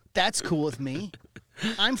 That's cool with me.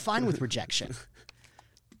 I'm fine with rejection.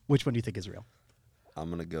 Which one do you think is real? I'm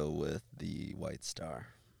going to go with the White Star.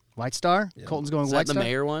 White Star? Yeah. Colton's going Is White that Star? the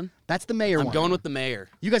mayor one? That's the mayor I'm one. going with the mayor.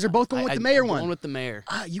 You guys are both going with the mayor I'm one. going with the mayor.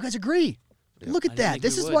 You guys agree. Look I at didn't that. think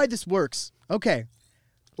This we is would. why this works. Okay.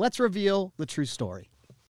 Let's reveal the true story.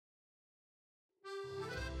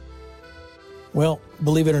 Well,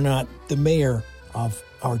 believe it or not, the mayor of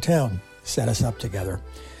our town set us up together.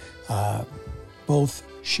 Both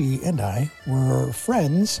she and I were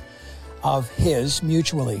friends of his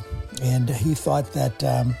mutually, and he thought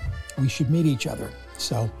that we should meet each other.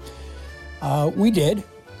 So we did,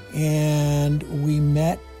 and we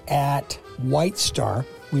met at White Star.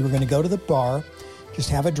 We were going to go to the bar, just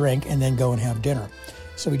have a drink, and then go and have dinner.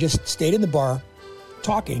 So we just stayed in the bar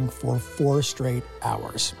talking for 4 straight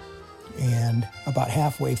hours. And about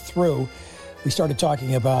halfway through, we started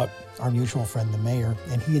talking about our mutual friend, the mayor,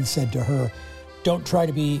 and he had said to her, "Don't try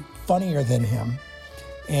to be funnier than him."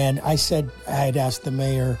 And I had asked the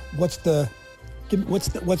mayor, what's the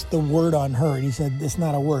word on her? And he said, "It's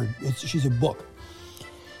not a word. She's a book."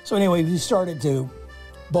 So anyway, we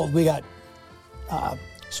got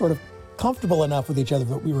sort of comfortable enough with each other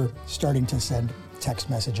that we were starting to send text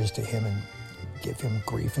messages to him and give him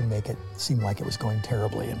grief and make it seem like it was going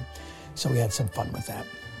terribly. And so we had some fun with that.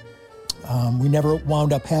 We never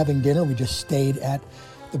wound up having dinner. We just stayed at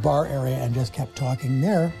the bar area and just kept talking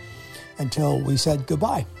there until we said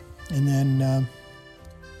goodbye. And then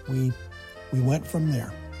we went from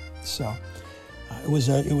there. So it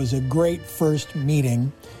was a great first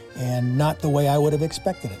meeting, and not the way I would have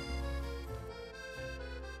expected it.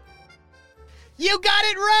 You got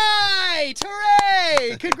it right!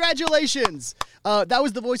 Hooray! Congratulations! That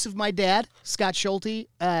was the voice of my dad, Scott Schulte,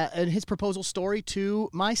 and his proposal story to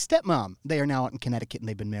my stepmom. They are now out in Connecticut and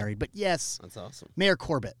they've been married. But yes, That's awesome. Mayor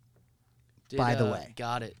Corbett. By the way.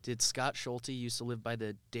 Got it. Did Scott Schulte used to live by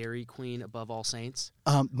the Dairy Queen above All Saints?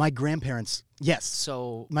 My grandparents, yes.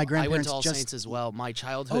 So My I went grandparents to All just- Saints as well. My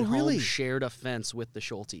childhood really? home shared a fence with the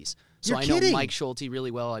Schultes. So You're I know kidding. Mike Schulte really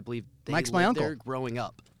well. I believe they Mike's lived my uncle. there growing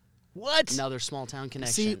up. What? Another small town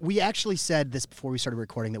connection. See, we actually said this before we started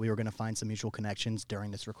recording that we were going to find some mutual connections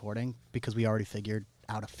during this recording because we already figured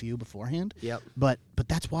out a few beforehand. Yep. But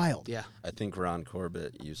that's wild. Yeah. I think Ron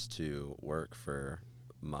Corbett used to work for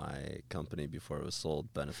my company before it was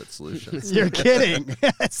sold, Benefit Solutions. You're kidding.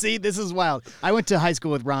 See, this is wild. I went to high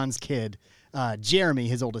school with Ron's kid, Jeremy,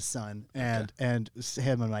 his oldest son, and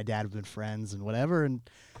him and my dad have been friends and whatever, and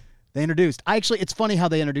they introduced. It's funny how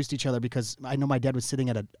they introduced each other because I know my dad was sitting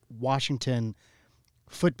at a Washington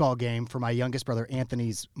football game for my youngest brother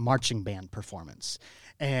Anthony's marching band performance,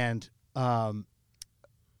 and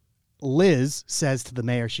Liz says to the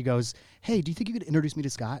mayor, she goes, "Hey, do you think you could introduce me to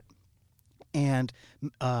Scott?" And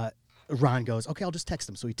Ron goes, "Okay, I'll just text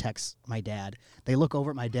him." So he texts my dad. They look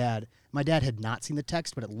over at my dad. My dad had not seen the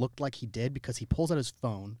text, but it looked like he did because he pulls out his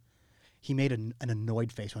phone. He made an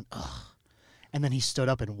annoyed face, went, "Ugh." And then he stood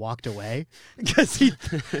up and walked away because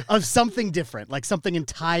of something different, like something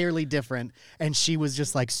entirely different. And she was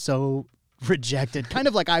just like so rejected, kind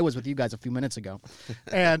of like I was with you guys a few minutes ago.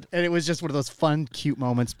 And it was just one of those fun, cute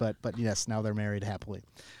moments. But yes, now they're married happily.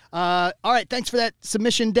 All right, thanks for that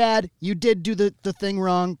submission, Dad. You did do the thing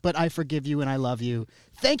wrong, but I forgive you and I love you.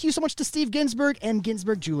 Thank you so much to Steve Ginsburg and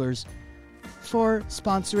Ginsburg Jewelers for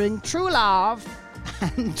sponsoring True Love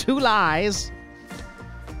and Two Lies.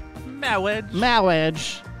 Marriage.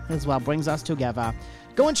 Marriage is what brings us together.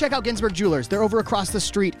 Go and check out Ginsburg Jewelers. They're over across the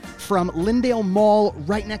street from Lindale Mall,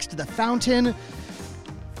 right next to the fountain.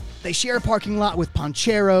 They share a parking lot with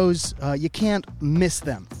Poncheros. You can't miss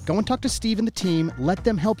them. Go and talk to Steve and the team. Let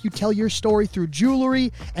them help you tell your story through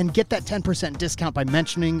jewelry and get that 10% discount by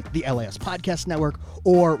mentioning the LAS Podcast Network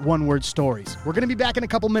or One Word Stories. We're going to be back in a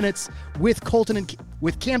couple minutes with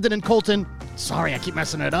Camden and Colton. Sorry, I keep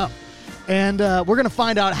messing it up. And we're going to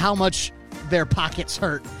find out how much their pockets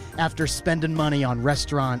hurt after spending money on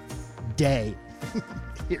restaurant day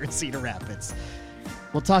here in Cedar Rapids.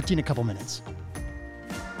 We'll talk to you in a couple minutes.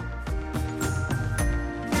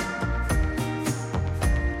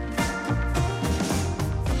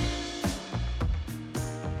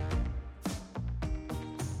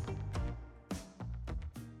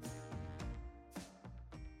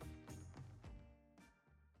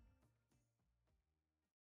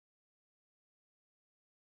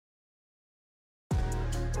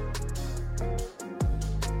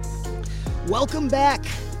 Welcome back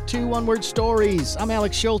to One Word Stories. I'm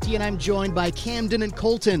Alex Schulte, and I'm joined by Camden and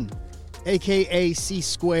Colton, a.k.a.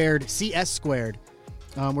 CS Squared.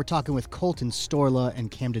 We're talking with Colton Storla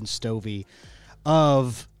and Camden Stovey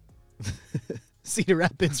of Cedar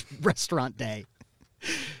Rapids Restaurant Day.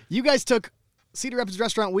 You guys took Cedar Rapids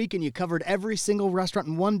Restaurant Week, and you covered every single restaurant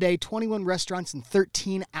in one day, 21 restaurants in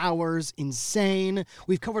 13 hours. Insane.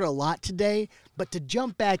 We've covered a lot today, but to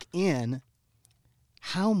jump back in,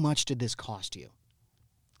 how much did this cost you?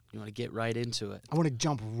 You want to get right into it. I want to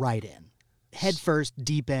jump right in. Head first,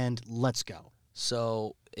 deep end, let's go.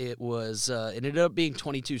 So it was. It ended up being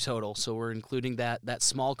 22 total. So we're including that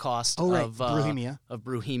small cost of Brewhemia in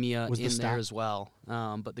the there as well.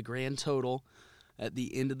 But the grand total at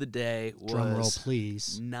the end of the day was drum roll,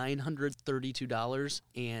 please.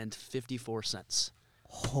 $932.54.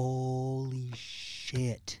 Holy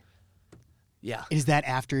shit! Yeah. Is that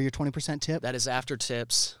after your 20% tip? That is after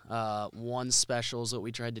tips. One specials that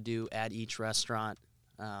we tried to do at each restaurant.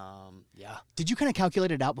 Yeah. Did you kind of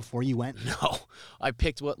calculate it out before you went? No. I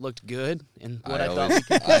picked what looked good and what I thought we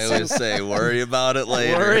could I always say, worry about it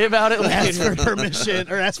later. Worry about it Ask later. for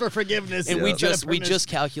permission or ask for forgiveness. And we instead of just permission.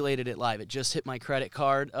 calculated it live. It just hit my credit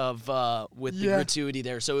card with the gratuity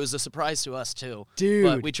there. So it was a surprise to us too. Dude.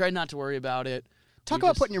 But we tried not to worry about it. Talk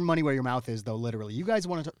about putting your money where your mouth is, though, literally. You guys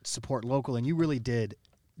wanted to support local, and you really did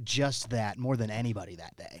just that more than anybody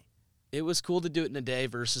that day. It was cool to do it in a day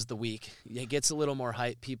versus the week. It gets a little more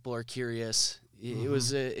hype. People are curious. It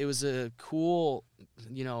was a cool,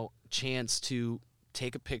 chance to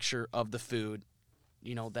take a picture of the food.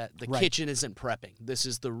 That the kitchen isn't prepping. This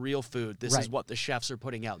is the real food. This is what the chefs are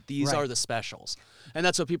putting out. These are the specials. And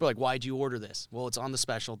that's what people are like, why'd you order this? Well, it's on the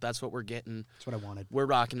special. That's what we're getting. That's what I wanted. We're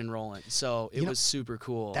rocking and rolling. So it was super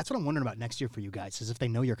cool. That's what I'm wondering about next year for you guys, is if they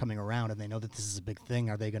know you're coming around and they know that this is a big thing,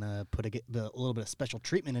 are they going to put a little bit of special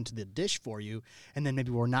treatment into the dish for you, and then maybe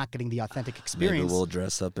we're not getting the authentic experience? Maybe we'll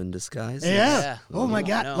dress up in disguise. Yeah. Oh, my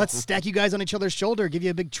God. No. Let's stack you guys on each other's shoulder, give you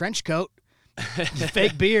a big trench coat.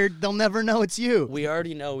 Fake beard, they'll never know it's you. We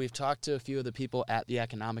already know. We've talked to a few of the people at the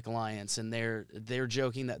Economic Alliance, and they're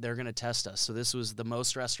joking that they're going to test us. So this was the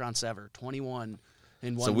most restaurants ever, 21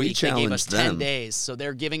 in one week. They gave us 10 days, so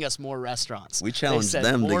they're giving us more restaurants. We challenged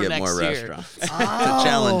them to get more restaurants. To Oh,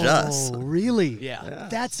 challenge us. Really? Yeah.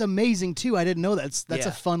 That's amazing, too. I didn't know that. That's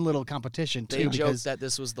a fun little competition, too. They because joked that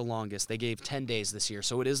this was the longest. They gave 10 days this year,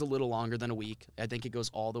 so it is a little longer than a week. I think it goes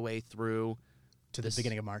all the way through to the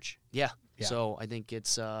beginning of March. Yeah. So I think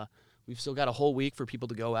it's we've still got a whole week for people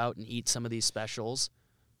to go out and eat some of these specials.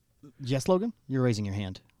 Yes, Logan? You're raising your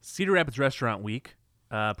hand. Cedar Rapids Restaurant Week,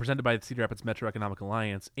 presented by the Cedar Rapids Metro Economic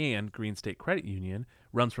Alliance and Green State Credit Union,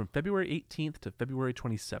 runs from February 18th to February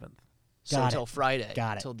 27th. So until Friday.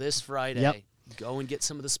 Got it. Until this Friday. Yep. Go and get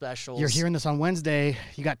some of the specials. You're hearing this on Wednesday.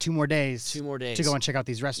 You got 2 more days. 2 more days. To go and check out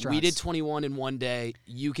these restaurants. We did 21 in one day.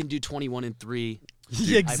 You can do 21 in 3.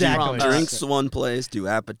 Exactly. Drinks one place, do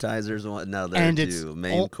appetizers another, and do it's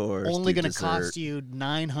main course. only going to cost you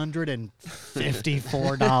 $954.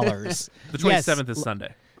 The 27th is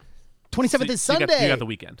Sunday. 27th is Sunday. You got the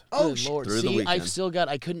weekend. Oh, Good Lord. Through the See, weekend.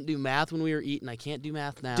 I couldn't do math when we were eating. I can't do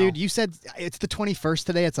math now. dude, you said it's the 21st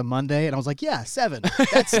today. It's a Monday. And I was like, yeah, 7.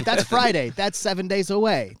 That's Friday. That's 7 days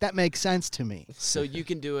away. That makes sense to me. So you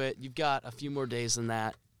can do it. You've got a few more days than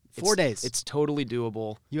that. 4 days. It's totally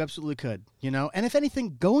doable. You absolutely could, And if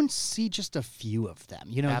anything, go and see just a few of them.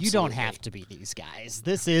 You don't Absolutely. have to be these guys.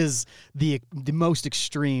 This is the most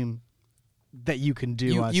extreme that you can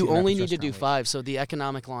do. You on only Cedar need to Rapids do Restaurant 5. So the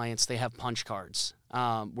Economic Alliance, they have punch cards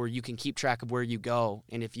where you can keep track of where you go.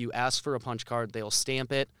 And if you ask for a punch card, they'll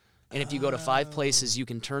stamp it. And if you go to 5 places, you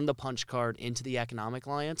can turn the punch card into the Economic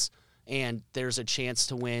Alliance. and there's a chance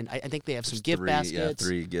to win. I think they have some There's gift three, baskets. Yeah,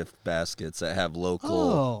 3 gift baskets that have local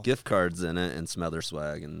Oh. gift cards in it and some other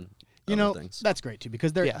swag and You other know, things. that's great too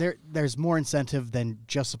because there's more incentive than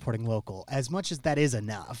just supporting local. As much as that is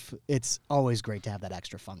enough, it's always great to have that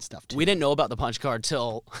extra fun stuff too. We didn't know about the punch card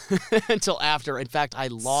till until after. In fact, I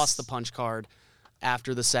lost the punch card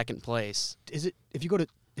after the second place. Is it if you go to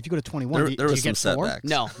 21? There do was you get some 4? setbacks.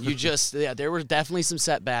 No, you just there were definitely some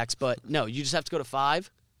setbacks, but no, you just have to go to 5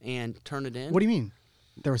 and turn it in. What do you mean?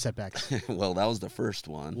 There were setbacks. Well, that was the first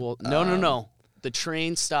one. Well, no. The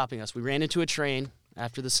train's stopping us. We ran into a train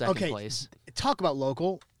after the second Okay, place. talk about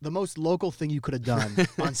local. The most local thing you could have done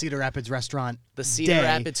on Cedar Rapids restaurant. The Cedar day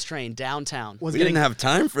Rapids train downtown. was We getting. didn't have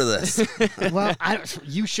time for this. Well,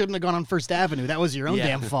 you shouldn't have gone on First Avenue. That was your own Yeah.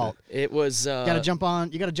 damn fault. It was. You got to jump on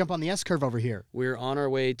the S curve over here. We're on our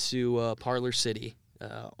way to Parlor City.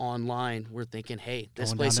 Online, we're thinking, hey, this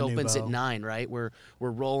Going place down to opens at Nubo. 9, right? We're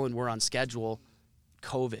rolling. We're on schedule.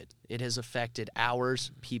 COVID. It has affected hours.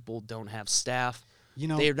 People don't have staff. You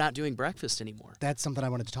know, They're not doing breakfast anymore. that's something I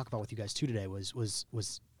wanted to talk about with you guys too today. Was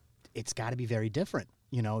it's got to be very different.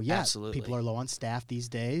 You know, yeah, Absolutely. people are low on staff these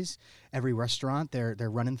days. Every restaurant they're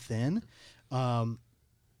running thin.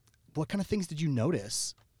 What kind of things did you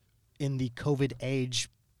notice in the COVID age,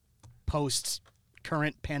 post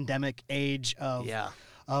current pandemic age of Yeah.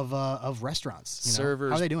 of restaurants? You know?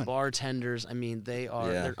 Servers, How are they doing? bartenders, I mean, Yeah.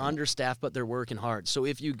 they're understaffed, but they're working hard. So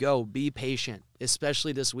if you go, be patient,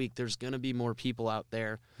 especially this week. There's going to be more people out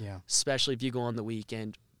there, Yeah. especially if you go on the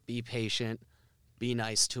weekend. Be patient, be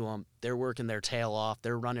nice to them. They're working their tail off.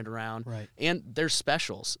 They're running around. Right. And there's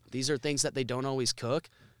specials. These are things that they don't always cook.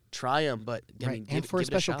 Try them, but I Right. mean, And give, for a give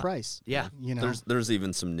it special shot. price. Yeah. You know, There's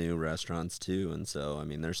even some new restaurants too, and so I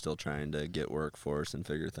mean they're still trying to get workforce and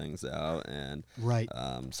figure things out, and Right.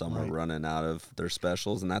 some Right. are running out of their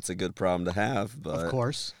specials, and that's a good problem to have. But of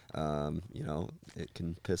course. you know, it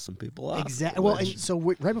can piss some people off. Exactly. Well, and which- so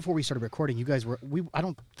right before we started recording, you guys were. I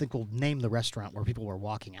don't think we'll name the restaurant where people were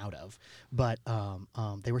walking out of, but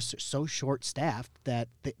they were so short staffed that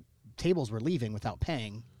the tables were leaving without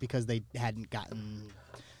paying because they hadn't gotten.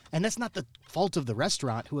 And that's not the fault of the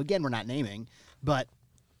restaurant, who again we're not naming, but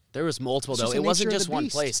There was multiple, It's though. just It the wasn't nature of just the one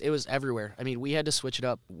beast. place. It was everywhere. I mean, we had to switch it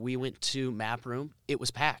up. We went to Map Room. It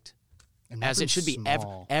was packed, and as it should be.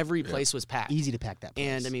 small. Every place was packed. Easy to pack that place.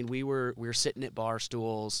 And I mean, we were sitting at bar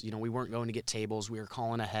stools. You know, we weren't going to get tables. We were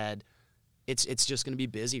calling ahead. It's just going to be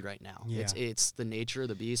busy right now. Yeah. It's the nature of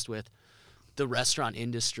the beast with the restaurant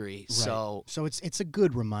industry. Right. So it's a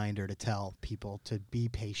good reminder to tell people to be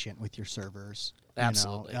patient with your servers. You know,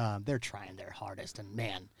 Absolutely. they're trying their hardest, and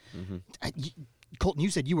man, Colton, you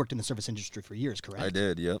said you worked in the service industry for years, correct? I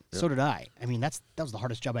did. Yep. So did I. I mean, that was the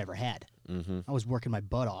hardest job I ever had. Mm-hmm. I was working my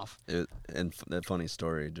butt off. That funny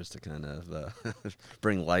story, just to kind of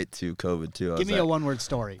bring light to COVID too. Give me a one-word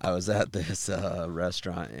story. I was at this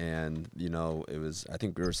restaurant, and you know, I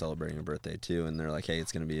think we were celebrating a birthday too, and they're like, "Hey,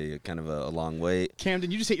 it's going to be kind of a long wait."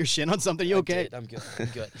 Camden, you just hit your shin on something. You okay? I'm good. I'm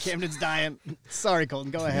good. Camden's dying. Sorry,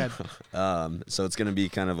 Colton. Go ahead. So it's going to be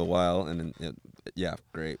kind of a while, and yeah,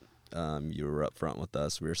 great. You were up front with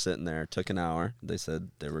us. We were sitting there. Took an hour. They said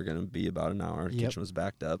they were going to be about an hour. Yep. Kitchen was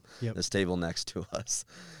backed up. Yep. This table next to us,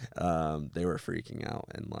 they were freaking out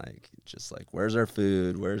and just like, where's our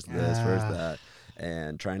food? Where's this? Where's that?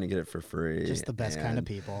 And trying to get it for free. Just the best kind of And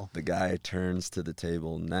people. The guy turns to the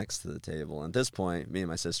table next to the table. And at this point, me and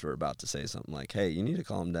my sister were about to say something like, hey, you need to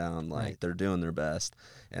calm down. Like, Right. they're doing their best.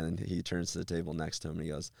 And he turns to the table next to him and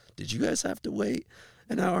he goes, did you guys have to wait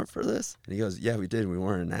an hour for this? And he goes, yeah, we did. We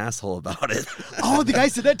weren't an asshole about it. Oh, the guy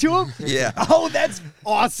said that to him? Yeah. Oh, that's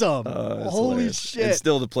awesome. It's Holy hilarious. shit. And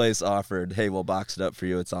still the place offered, hey, we'll box it up for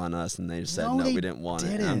you. It's on us. And they just said, No, no, they we didn't want it.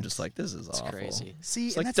 And I'm didn't. just like, this is awful. Crazy. See,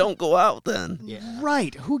 It's and like, that's don't go out then.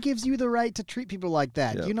 right. Who gives you the right to treat people like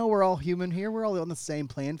that? Yep. You know we're all human here. We're all on the same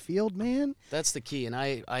playing field, man. That's the key. And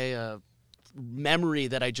I memory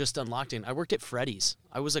that I just unlocked in. I worked at Freddy's.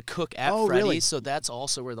 I was a cook at Oh, Freddy's, really? so that's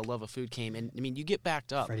also where the love of food came. And I mean, you get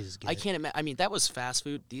backed up. Freddy's is I good. can't imagine. I mean, that was fast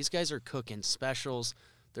food. These guys are cooking specials.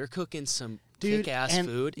 They're cooking some Dude, kick-ass and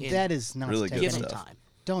food. And that is not Really to good take give any, them stuff.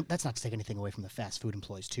 time. that's not to take anything away from the fast food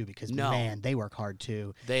employees too, because No. man, they work hard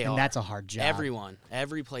too. They and are. that's a hard job.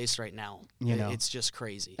 Every place right now. You know. It's just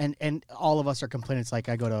crazy. And all of us are complaining. It's like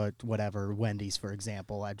I go to whatever, Wendy's, for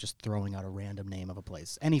example. I'm just throwing out a random name of a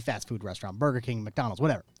place. Any fast food restaurant, Burger King, McDonald's,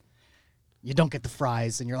 whatever. You don't get the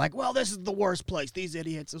fries, and you're like, well, this is the worst place. These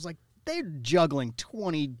idiots. It was like they're juggling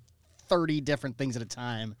 20, 30 different things at a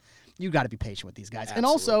time. You got to be patient with these guys. And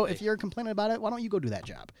also, Absolutely. if you're complaining about it, why don't you go do that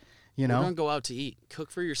job? You We're know, gonna go out to eat.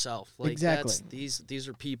 Cook for yourself. Like Exactly. These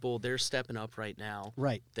are people. They're stepping up right now.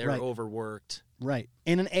 right, They're right, overworked. right.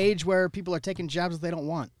 In an age where people are taking jobs that they don't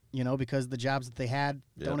want, you know, because the jobs that they had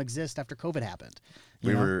Yep. don't exist after COVID happened. We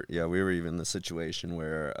you know? were even in the situation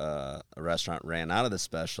where a restaurant ran out of the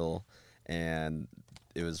special, and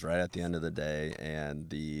it was right at the end of the day, and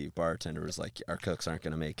the bartender was like, "Our cooks aren't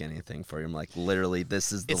going to make anything for you." I'm like, "Literally,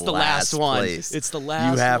 this is It's the last one. place. It's the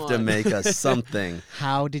last You have to one." make us something."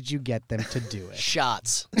 How did you get them to do it?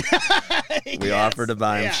 Shots. We offered to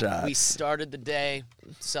buy him shots. We started the day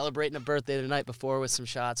celebrating a birthday the night before with some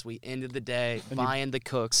shots. We ended the day buying the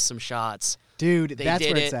cooks some shots. Dude, They that's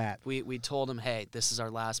did where it. it's at. We told them, hey, this is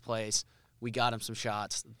our last place. We got them some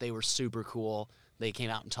shots. They were super cool. They came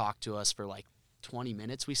out and talked to us for like 20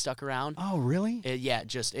 minutes. We stuck around. Oh, really?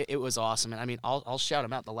 It was awesome. And I mean, I'll shout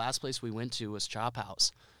them out. The last place we went to was Chop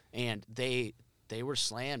House, and they were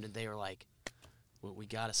slammed, and they were like, well, we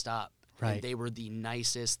got to stop. Right. And they were the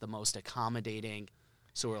nicest, the most accommodating.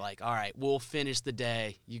 So we're like, all right, we'll finish the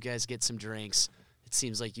day. You guys get some drinks. It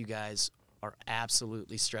seems like you guys are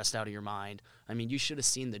absolutely stressed out of your mind. I mean, you should have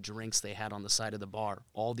seen the drinks they had on the side of the bar,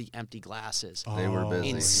 all the empty glasses. They were busy.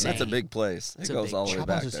 Insane. That's a big place. It's It a goes big all the way Chop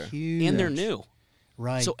back House is there. huge. And they're new.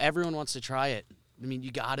 Right. So everyone wants to try it. I mean,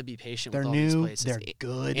 you got to be patient They're with all these new, places. they're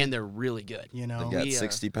good. And they're really good. you know, They've got We,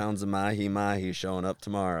 60 pounds of mahi showing up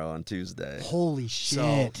tomorrow on Tuesday. holy So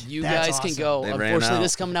shit. you That's guys can awesome. go. They ran Unfortunately, out.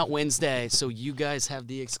 this is coming out Wednesday, so you guys have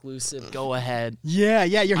the exclusive. Go ahead. Yeah,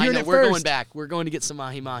 you're I hearing know it we're first. going back. We're going to get some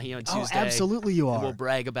mahi mahi on Oh, Tuesday. absolutely you And are. we'll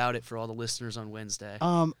brag about it for all the listeners on Wednesday.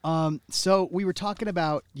 So we were talking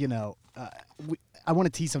about, you know, I want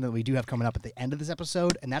to tease something that we do have coming up at the end of this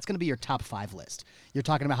episode, and that's going to be your top 5 list. You're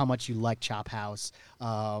talking about how much you like Chop House,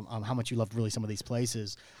 how much you love really some of these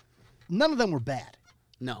places. None of them were bad,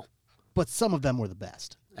 No, but some of them were the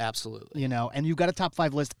best. absolutely. You know, and you've got a top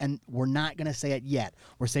 5 list, and we're not going to say it yet.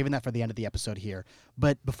 We're saving that for the end of the episode here.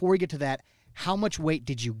 But before we get to that, how much weight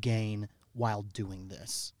did you gain while doing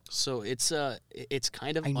this? So it's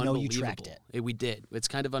kind of I know unbelievable. you tracked it. We did. It's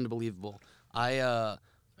kind of unbelievable.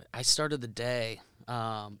 I started the day,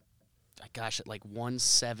 at like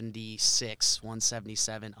 176,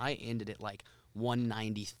 177. I ended at like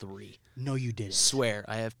 193. No, you didn't. Swear,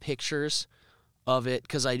 I have pictures of it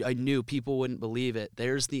because I knew people wouldn't believe it.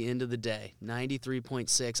 There's the end of the day,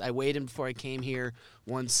 93.6. I weighed in before I came here,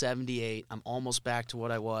 178. I'm almost back to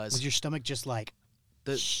what I was. Was your stomach just like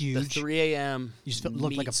The huge? 3 a.m. You just looked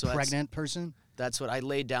like meat a sweats. pregnant person? That's what I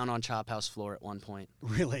laid down on Chop House floor at one point.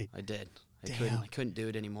 Really? I did. Damn. I couldn't do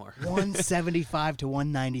it anymore. 175 to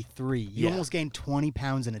 193. You Yeah. almost gained 20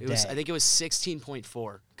 pounds in a It day. was. I think it was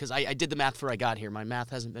 16.4 because I did the math before I got here. My math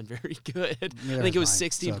hasn't been very good. Neither I think it was has mine.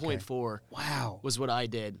 It's okay. 16.4 Wow. was what I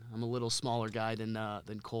did. I'm a little smaller guy than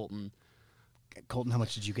Colton. Colton, how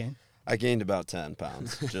much did you gain? I gained about 10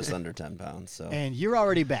 pounds, just under 10 pounds. So And you're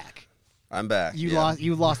already back. I'm back. You yeah.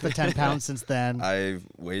 lost the 10 pounds since then. I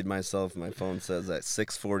weighed myself. My phone says at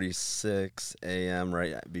 6:46 a.m.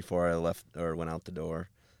 right before I left or went out the door,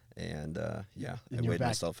 and And I you're weighed back.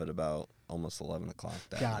 myself at about almost 11 o'clock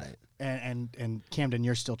that Got night. it. And Camden,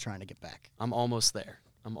 you're still trying to get back. I'm almost there.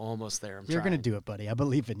 I'm You're trying. gonna do it, buddy. I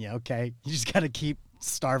believe in you. Okay. You just gotta keep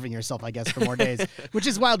starving yourself, I guess, for more days, which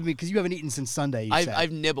is wild to me because you haven't eaten since Sunday. You said.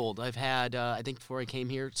 I've nibbled. I've had. I think before I came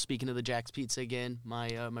here, speaking of the Jack's Pizza again, my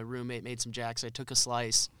roommate made some Jack's. I took a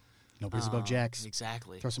slice. Nobody's above Jack's.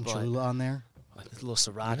 Exactly. Throw some But Cholula on there. a little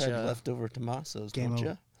I had sriracha. leftover Tommasos, Game don't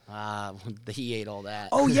over. you? He ate all that.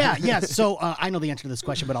 Oh yeah. So I know the answer to this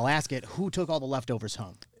question, but I'll ask it. Who took all the leftovers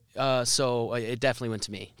home? So it definitely went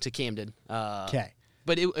to me, to Camden. Okay.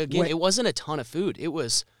 But Wait. it wasn't a ton of food. It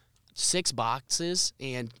was 6 boxes,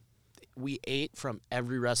 and we ate from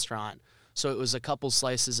every restaurant. So it was a couple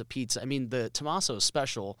slices of pizza. I mean, the Tommaso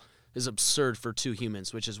special is absurd for 2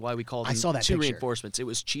 humans, which is why we called I them saw that 2 picture. reinforcements. It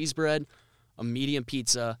was cheese bread, a medium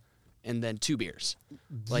pizza, and then 2 beers.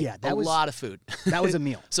 Like Yeah, that a was- lot of food. That was a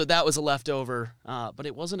meal. So that was a leftover, but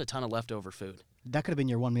it wasn't a ton of leftover food. That could have been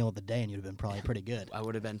your one meal of the day, and you'd have been probably pretty good. I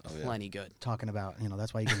would have been plenty good. Talking about,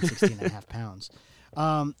 that's why you gained 16 and a half pounds.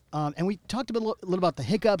 And we talked a little about the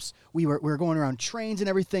hiccups. We were going around trains and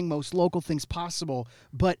everything, most local things possible.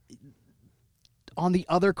 But on the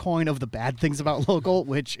other coin of the bad things about local,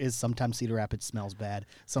 which is sometimes Cedar Rapids smells bad,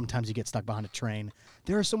 sometimes you get stuck behind a train,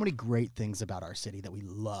 there are so many great things about our city that we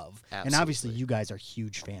love. And obviously Absolutely. you guys are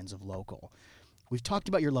huge fans of local. We've talked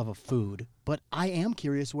about your love of food, but I am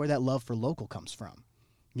curious where that love for local comes from.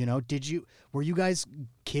 Were you guys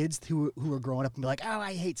kids who were growing up and be like, oh,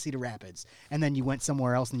 I hate Cedar Rapids, and then you went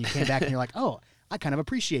somewhere else and you came back and you're like, oh, I kind of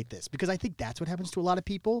appreciate this, because I think that's what happens to a lot of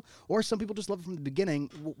people, or some people just love it from the beginning.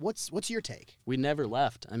 What's your take? We never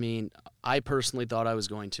left. I mean, I personally thought I was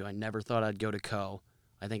going to. I never thought I'd go to Co.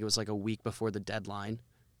 I think it was like a week before the deadline.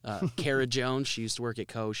 Kara Jones, she used to work at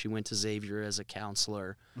Co. She went to Xavier as a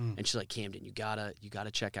counselor, and she's like, Camden, you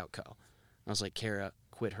gotta check out Co. I was like, Kara,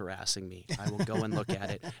 quit harassing me. I will go and look at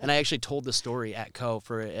it. And I actually told the story at Co.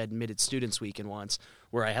 for Admitted Students Weekend once,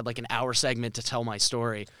 where I had like an hour segment to tell my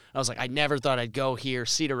story. I was like, I never thought I'd go here.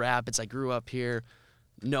 Cedar Rapids, I grew up here.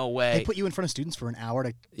 No way. They put you in front of students for an hour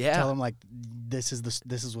to tell them, like, this is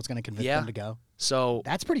what's going to convince them to go. So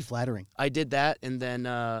that's pretty flattering. I did that, and then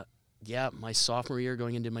my sophomore year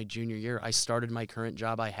going into my junior year, I started my current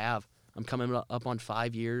job I have. I'm coming up on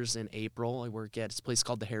 5 years in April. I work at a place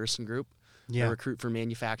called the Harrison Group. I recruit for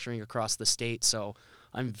manufacturing across the state, so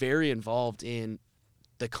I'm very involved in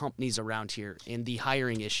the companies around here and the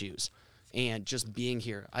hiring issues and just being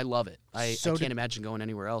here. I love it. I can't imagine going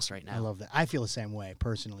anywhere else right now. I love that. I feel the same way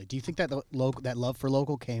personally. Do you think that that love for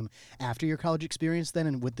local came after your college experience then,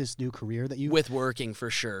 and with this new career that you... With working, for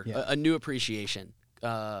sure. Yeah. A new appreciation.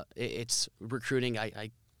 It's recruiting.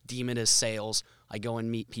 I deem it as sales. I go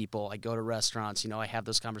and meet people. I go to restaurants. I have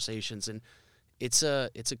those conversations, and it's a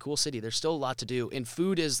cool city. There's still a lot to do, and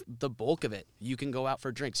food is the bulk of it. You can go out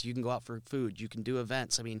for drinks. You can go out for food. You can do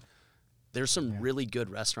events. I mean, there's some really good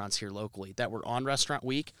restaurants here locally that were on Restaurant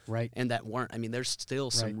Week, right, and that weren't. I mean, there's still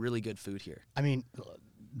some really good food here. I mean,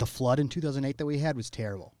 the flood in 2008 that we had was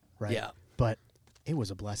terrible, right? Yeah. But it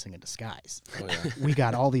was a blessing in disguise. Oh, yeah. We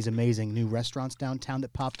got all these amazing new restaurants downtown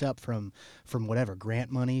that popped up from whatever grant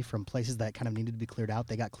money, from places that kind of needed to be cleared out.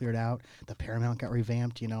 They got cleared out. The Paramount got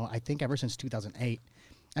revamped. I think ever since 2008.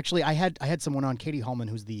 Actually, I had someone on, Katie Hallman,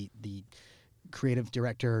 who's the creative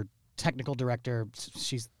director, technical director.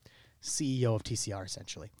 She's CEO of TCR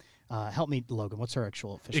essentially. Help me, Logan. What's her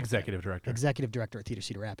actual official Executive director. Executive director at Theater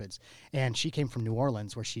Cedar Rapids, and she came from New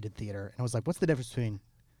Orleans where she did theater. And I was like, "What's the difference between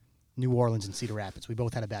New Orleans and Cedar Rapids? We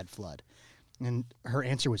both had a bad flood." And her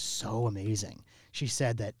answer was so amazing. She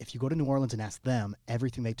said that if you go to New Orleans and ask them,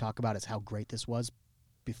 everything they talk about is how great this was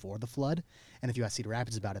before the flood. And if you ask Cedar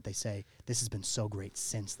Rapids about it, they say this has been so great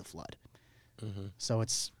since the flood. Mm-hmm. So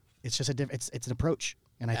it's just it's an approach.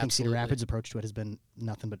 And I think Cedar Rapids' approach to it has been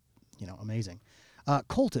nothing but amazing.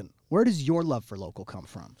 Colton, where does your love for local come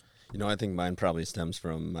from? I think mine probably stems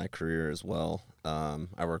from my career as well.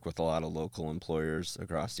 I work with a lot of local employers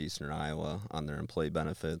across eastern Iowa on their employee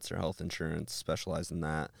benefits or health insurance, specialize in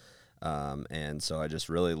that. And so I just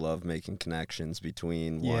really love making connections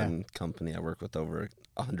between one company. I work with over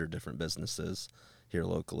 100 different businesses here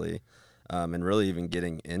locally. And really even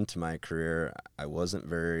getting into my career, I wasn't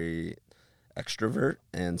very extrovert,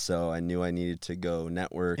 and so I knew I needed to go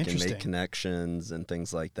network and make connections and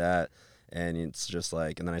things like that. And it's just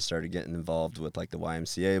like, and then I started getting involved with like the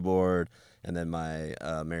YMCA board and then my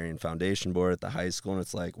Marion Foundation board at the high school. And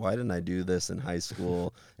it's like, why didn't I do this in high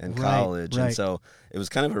school and college? Right. And so it was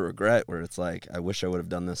kind of a regret where it's like, I wish I would have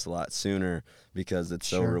done this a lot sooner, because it's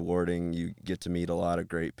so rewarding. You get to meet a lot of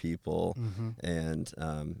great people, and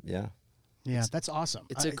Yeah, that's awesome.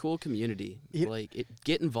 It's a cool community.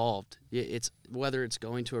 Get involved. It's whether it's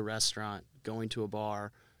going to a restaurant, going to a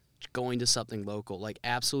bar, going to something local. Like,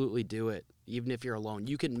 absolutely do it. Even if you're alone,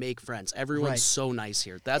 you can make friends. Everyone's so nice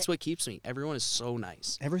here. That's what keeps me. Everyone is so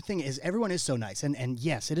nice. Everyone is so nice, and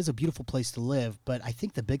yes, it is a beautiful place to live. But I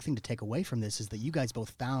think the big thing to take away from this is that you guys both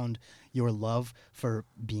found your love for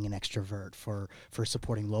being an extrovert, for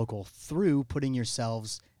supporting local, through putting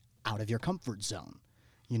yourselves out of your comfort zone.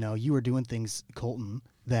 You were doing things, Colton,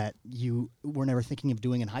 that you were never thinking of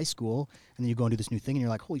doing in high school, and then you go and do this new thing, and you're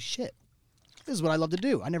like, holy shit, this is what I love to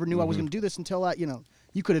do. I never knew I was going to do this until,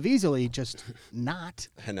 you could have easily just not.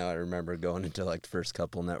 I know. I remember going into like the first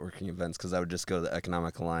couple networking events, because I would just go to the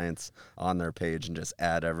Economic Alliance on their page and just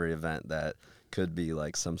add every event that could be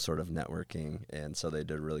like some sort of networking, and so they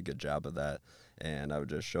did a really good job of that. And I would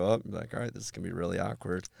just show up and be like, all right, this is going to be really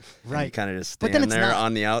awkward. Right. And you kind of just stand there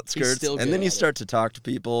on the outskirts. And then you start to talk to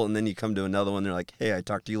people, and then you come to another one. They're like, hey, I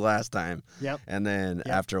talked to you last time. Yep. And then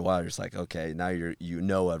after a while, you're just like, okay, now you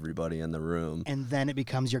know everybody in the room. And then it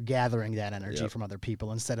becomes you're gathering that energy from other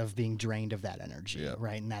people instead of being drained of that energy,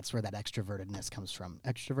 right? And that's where that extrovertedness comes from.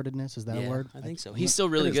 Extrovertedness, is that a word? I think so. He's still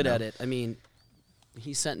really good at it. I mean,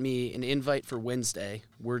 he sent me an invite for Wednesday.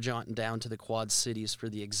 We're jaunting down to the Quad Cities for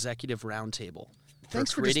the Executive Roundtable.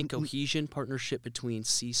 Thanks for creating cohesion, partnership between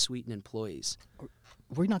C-suite and employees.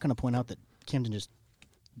 We're not going to point out that Camden just,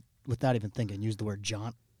 without even thinking, used the word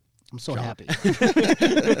jaunt. I'm so happy.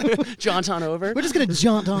 Jaunt on over. We're just going to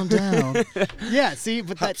jaunt on down. Yeah, see,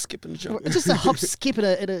 but Hop, skip, and jump. Just a hop, skip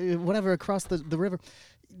at a whatever across the river.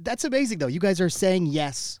 That's amazing, though. You guys are saying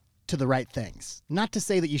yes to the right things. Not to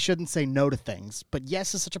say that you shouldn't say no to things, but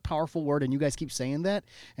yes is such a powerful word, and you guys keep saying that.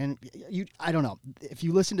 And I don't know. If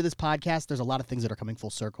you listen to this podcast, there's a lot of things that are coming full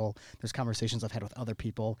circle. There's conversations I've had with other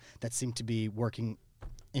people that seem to be working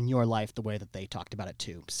in your life the way that they talked about it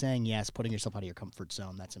too. Saying yes, putting yourself out of your comfort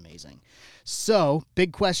zone, that's amazing. So,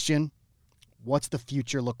 big question, what's the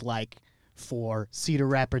future look like for Cedar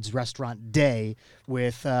Rapids Restaurant Day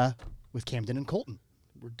with Camden and Colton?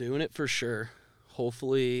 We're doing it for sure.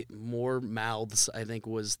 Hopefully more mouths, I think,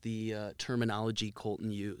 was the terminology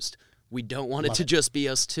Colton used. We don't want it to just be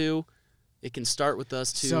us two. It can start with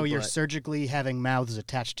us two. So you're surgically having mouths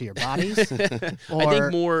attached to your bodies? Or, I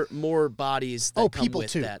think more bodies that come people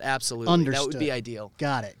with too. that. Absolutely. Understood. That would be ideal.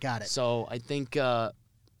 Got it. So I think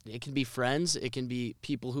it can be friends. It can be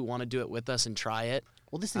people who want to do it with us and try it.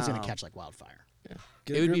 Well, this thing's going to catch like wildfire.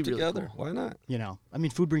 Get It a would group be really together. cool. Why not? You know, I mean,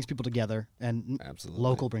 food brings people together, and Absolutely.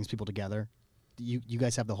 local brings people together. You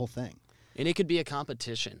guys have the whole thing. And it could be a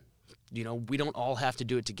competition. You know, we don't all have to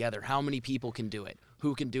do it together. How many people can do it?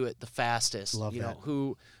 Who can do it the fastest? Love you that.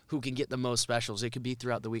 know, who can get the most specials? It could be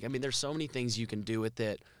throughout the week. I mean, there's so many things you can do with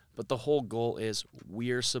it, but the whole goal is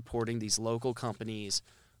we're supporting these local companies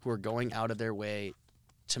who are going out of their way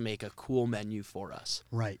to make a cool menu for us.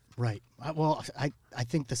 Right. Well, I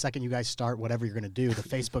think the second you guys start whatever you're going to do, the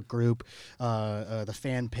Facebook group, the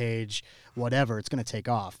fan page, whatever, it's going to take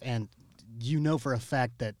off. And you know for a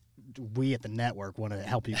fact that we at the network want to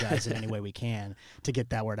help you guys in any way we can to get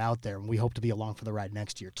that word out there. And we hope to be along for the ride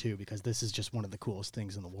next year, too, because this is just one of the coolest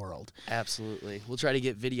things in the world. Absolutely. We'll try to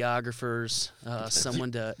get videographers,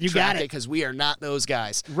 someone to You track got it. because we are not those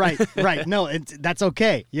guys. Right. No, that's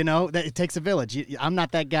okay. You know, it takes a village. I'm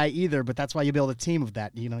not that guy either, but that's why you build a team of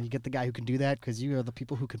that. You know, you get the guy who can do that because you are the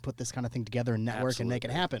people who can put this kind of thing together and network and make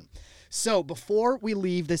it happen. So before we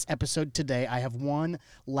leave this episode today, I have one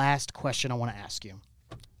last question I want to ask you.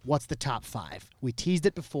 What's the top 5? We teased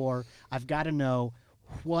it before. I've got to know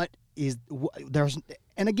and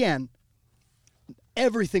again,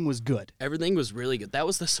 everything was good. Everything was really good. That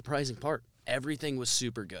was the surprising part. Everything was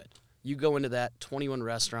super good. You go into that 21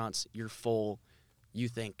 restaurants, you're full. You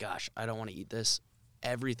think, gosh, I don't want to eat this.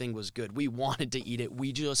 Everything was good. We wanted to eat it.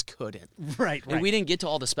 We just couldn't. Right. And we didn't get to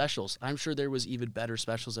all the specials. I'm sure there was even better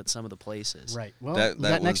specials at some of the places. Right. Well, That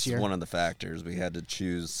was next year. one of the factors. We had to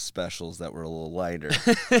choose specials that were a little lighter.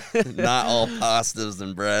 Not all pastas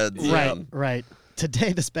and breads. Right.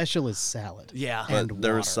 Today the special is salad. Yeah. But And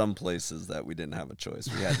there were water. some places that we didn't have a choice.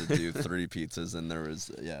 We had to do 3 pizzas, and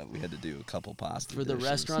we had to do a couple pasta For the dishes.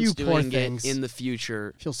 restaurants You poor doing things. it in the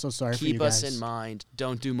future, Feel so sorry for you keep guys. us in mind.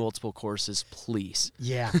 Don't do multiple courses, please.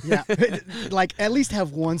 Yeah. Like at least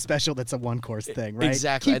have one special that's a 1-course thing, right?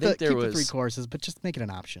 Exactly. Keep I think the, there keep the was- 3 courses, but just make it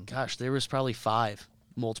an option. Gosh, there was probably 5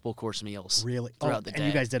 multiple course meals. Really? Throughout the day. And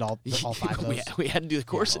you guys did all 5 of those. we had to do the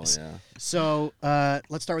courses. Oh, yeah. So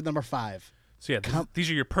let's start with number 5. So yeah, these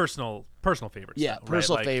are your personal favorites. Yeah, though, right?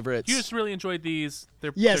 personal Like, favorites. You just really enjoyed these.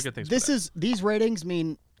 They're Yes, good things. these ratings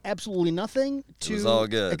mean absolutely nothing to was all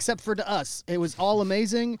good. except for to us. It was all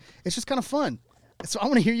amazing. It's just kind of fun. So I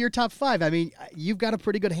want to hear your top 5. I mean, you've got a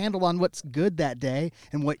pretty good handle on what's good that day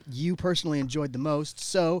and what you personally enjoyed the most.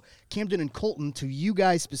 So Camden and Colton, to you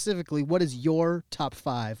guys specifically, what is your top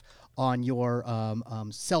 5 on your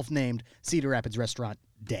self-named Cedar Rapids Restaurant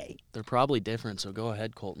Day? They're probably different, so go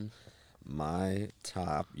ahead, Colton. My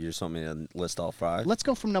top, you just want me to list all 5? Let's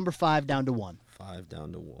go from number 5 down to 1. 5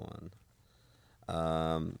 down to 1.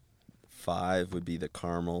 5 would be the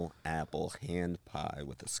caramel apple hand pie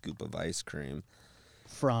with a scoop of ice cream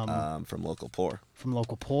From Local Pour. from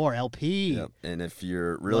Local Pour, LP. Yep. And if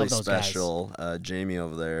you're really those guys. special, Jamie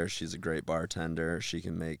over there, she's a great bartender. She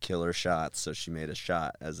can make killer shots, so she made a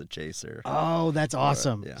shot as a chaser. Oh, that's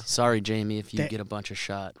awesome. Yeah. Sorry, Jamie, if you That- get a bunch of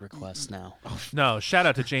shot requests now. No, shout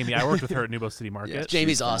out to Jamie. I worked with her at Nubo City Market. Yeah,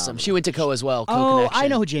 Jamie's she's awesome. phenomenal. She went to Co as well. Co Oh, Connection. I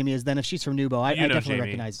know who Jamie is then. If she's from Nubo, I You know definitely Jamie.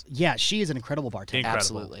 recognize. Yeah, she is an incredible bartender.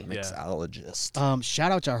 Incredible. Absolutely. Yeah. Mixologist.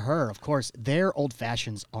 Shout out to her, of course. Their old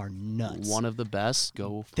fashions are nuts. One of the best.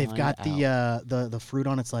 Go They've find got out. the fruit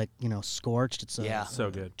on it's like scorched. It's Yeah. So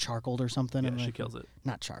good. charcoaled or something. Yeah, I'm she like, kills it.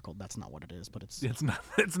 Not charcoaled. That's not what it is. But it's. It's not.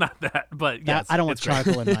 It's not that. But that- yes, I don't want it's great.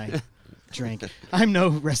 charcoal in my drink. I'm no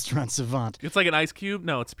restaurant savant. It's like an ice cube.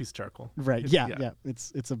 No, it's a piece of charcoal. Right? It's- Yeah.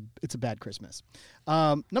 It's a bad Christmas.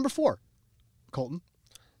 Number 4, Colton.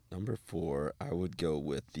 Number 4, I would go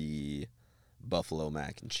with the buffalo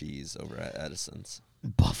mac and cheese over at Edison's.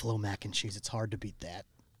 Buffalo mac and cheese. It's hard to beat that.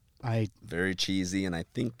 Very cheesy, and I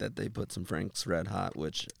think that they put some Frank's Red Hot,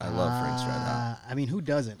 which I love Frank's Red Hot. I mean, who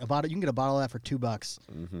doesn't? You can get a bottle of that for $2.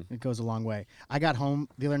 Mm-hmm. It goes a long way. I got home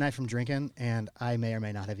the other night from drinking, and I may or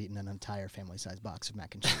may not have eaten an entire family-sized box of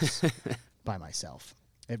mac and cheese by myself.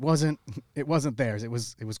 It wasn't theirs. It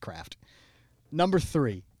was Kraft. Number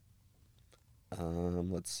 3.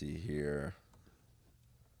 Let's see here.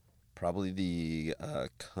 Probably the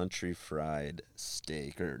country fried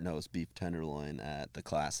steak, it's beef tenderloin at the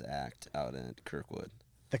Class Act out in Kirkwood.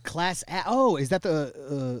 The Class A. Oh, is that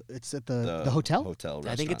it's at the hotel? Hotel restaurant.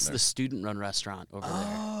 I think it's there. the student-run restaurant over there.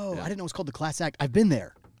 Oh, Yeah. I didn't know it was called the Class Act. I've been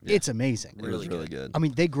there. Yeah. It's amazing. It was really good. I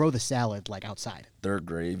mean, they grow the salad like outside. Their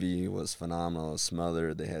gravy was phenomenal. It was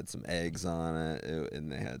smothered. They had some eggs on it,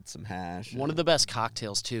 and they had some hash. One of the best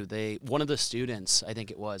cocktails too. One of the students, I think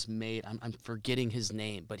it was, made. I'm forgetting his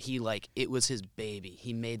name, but it was his baby.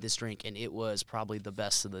 He made this drink, and it was probably the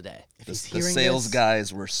best of the day. If The he's hearing sales this,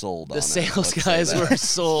 guys were sold on The it. sales Let's say guys that. were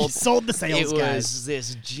sold. He sold the sales it guys. was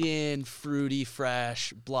this gin, fruity,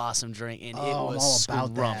 fresh blossom drink, and it Oh, I'm was all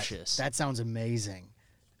about scrumptious. that. That sounds amazing.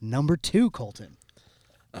 Number 2, Colton.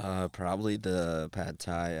 Probably the pad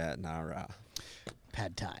thai at Nara.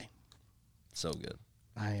 Pad Thai. So good.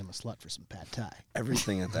 I am a slut for some Pad Thai.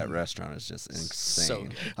 Everything at that restaurant is just So insane.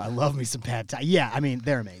 good. I love me some Pad Thai. Yeah, I mean,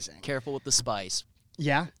 they're amazing. Careful with the spice,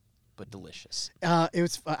 Yeah. but delicious. It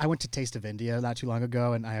was. I went to Taste of India not too long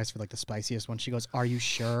ago, and I asked for like the spiciest one. She goes, "Are you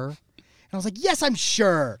sure?" And I was like, "Yes, I'm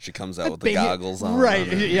sure." She comes out with the Baby- goggles on. Right.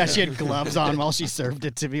 and- Yeah, she had gloves on while she served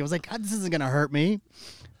it to me. I was like, God, this isn't going to hurt me.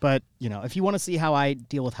 But, if you want to see how I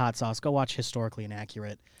deal with hot sauce, go watch Historically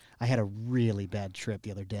Inaccurate. I had a really bad trip the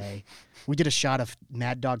other day. We did a shot of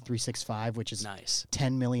Mad Dog 365, which is Nice.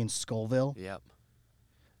 10 million Scoville. Yep.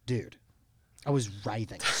 Dude, I was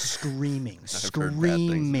writhing, screaming, heard bad things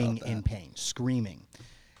screaming about in that. pain, screaming.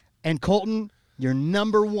 And Colton, your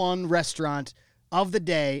number 1 restaurant of the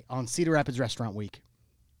day on Cedar Rapids Restaurant Week.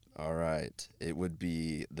 All right. It would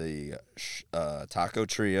be the Taco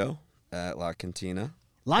Trio at La Cantina.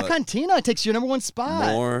 La Cantina takes your number 1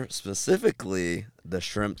 spot. More specifically, the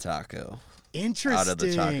shrimp taco Interesting. out of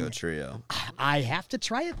the Taco Trio. I have to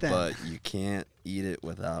try it then. But you can't eat it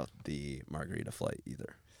without the margarita flight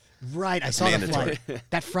either. Right, I saw the mandatory. flight.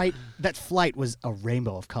 That flight was a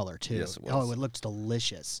rainbow of color too. Yes, it was. Oh, it looks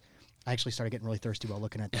delicious. I actually started getting really thirsty while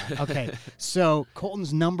looking at that. Okay, so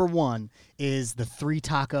Colton's number 1 is the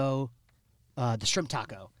the shrimp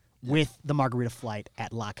taco with the margarita flight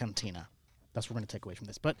at La Cantina. That's what we're going to take away from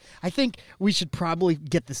this. But I think we should probably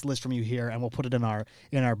get this list from you here, and we'll put it in our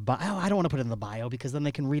bio. I don't want to put it in the bio because then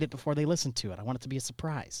they can read it before they listen to it. I want it to be a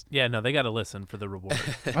surprise. Yeah, no, they got to listen for the reward.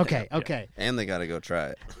 Okay. And they got to go try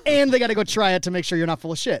it. And they got to go try it to make sure you're not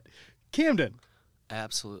full of shit. Camden,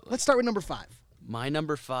 Absolutely. let's start with number 5. My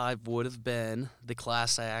number 5 would have been the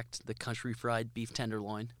Class Act, the country fried beef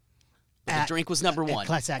tenderloin. But the drink was number 1.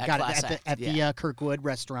 Class Act. Got Class it. Act, At yeah. the Kirkwood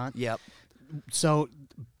restaurant. Yep. So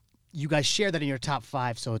you guys share that in your top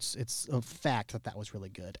 5, so it's a fact that was really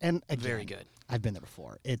good. And again, Very good. I've been there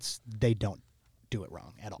before. They don't do it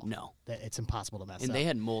wrong at all. No. It's impossible to mess And up. they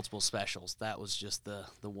had multiple specials. That was just the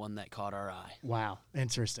one that caught our eye. Wow,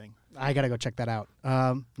 interesting. I gotta go check that out.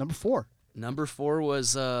 Number 4. Number 4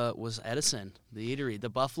 was Edison, the eatery, the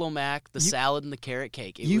Buffalo Mac, the salad, and the carrot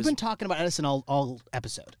cake. You've been talking about Edison all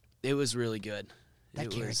episode. It was really good.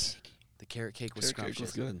 That carrot cake. The carrot cake was Carrot cake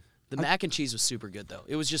scrumptious. was good. The mac and cheese was super good though.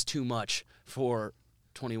 It was just too much for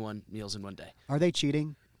 21 meals in one day. Are they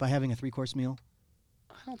cheating by having a 3-course meal?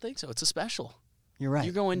 I don't think so. It's a special. You're right.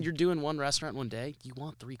 You're doing one restaurant one day. You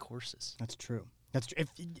want 3 courses. That's true. That's true.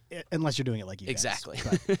 Unless you're doing it like you guys. Exactly.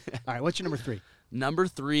 But- all right, what's your number 3? Number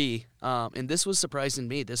 3, and this was surprising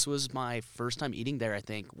me. This was my first time eating there. I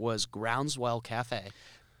think was Groundswell Cafe.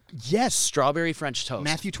 Yes, Strawberry French toast.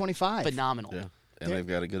 Matthew 25. Phenomenal. Yeah. And they've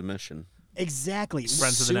got a good mission. Exactly.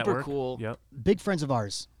 Friends of the Super network. cool. Yep. Big friends of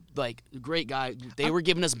ours. Like great guy. They were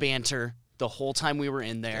giving us banter the whole time we were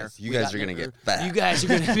in there. Yes, you We guys got are gonna there- get fat. You guys are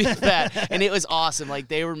gonna be fat, and it was awesome. Like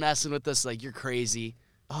they were messing with us. Like you're crazy.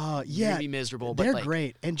 You're Yeah. gonna be miserable. But They're like,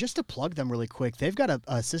 great. And just to plug them really quick, they've got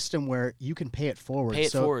a system where you can pay it forward. Pay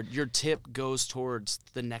it So- forward. Your tip goes towards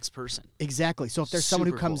the next person. Exactly. So if there's someone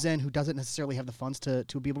who Super comes cool. in who doesn't necessarily have the funds to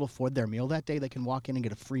be able to afford their meal that day, they can walk in and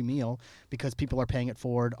get a free meal because people are paying it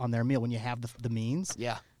forward on their meal. When you have the means,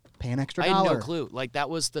 Yeah. pay an extra I had dollar. no clue. Like that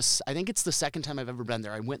was I think it's the second time I've ever been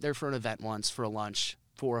there. I went there for an event once for a lunch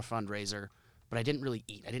for a fundraiser, but I didn't really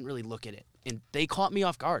eat. I didn't really look at it. and they caught me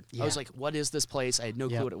off guard. Yeah. I was like, what is this place? I had no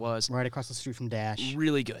Yep. clue what it was. Right across the street from Dash.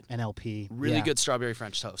 Really good. NLP. Really Yeah. good strawberry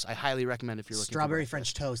French toast. I highly recommend if you're looking Strawberry for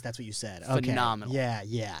French toast, that's what you said. Phenomenal. Okay.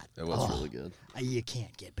 Yeah. It was really good. You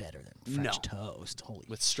can't get better than French No. toast. Holy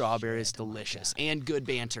with strawberries. shit, oh my Delicious. God. And good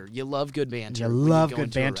banter. You love good banter. You when love go good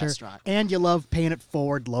into a banter, restaurant. and you love paying it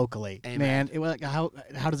forward locally. Amen. Man,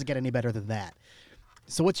 how does it get any better than that?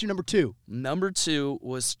 So what's your number 2? Number 2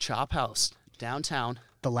 was Chop House downtown.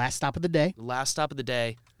 The last stop of the day, The last stop of the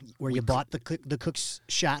day. where you bought the cook's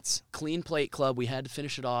shots. Clean Plate Club. We had to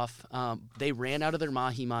finish it off. They ran out of their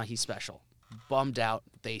Mahi Mahi special. Bummed out.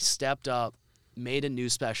 They stepped up, made a new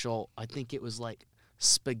special. I think it was like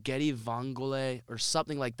spaghetti vongole or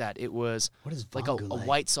something like that. It was What is like a vongole?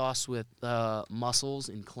 white sauce with mussels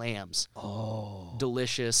and clams. Oh,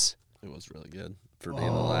 Delicious. It was really good for being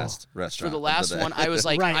the last For restaurant. the of last day. one, I was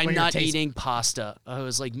like, Right, I'm when you're not tasting- eating pasta. I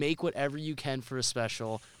was like, make whatever you can for a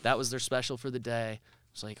special. That was their special for the day. I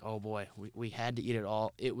was like, oh boy, we had to eat it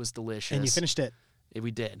all. It was delicious. and you finished it. We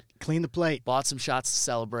did. Clean the plate. Bought some shots to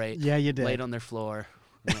celebrate. Yeah, you did. Laid on their floor.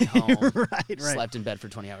 Went home. Right. Slept in bed for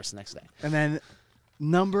 20 hours the next day. And then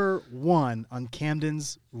number 1 on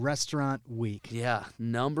Camden's Restaurant Week. Yeah,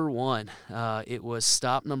 number 1. It was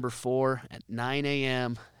stop number 4 at 9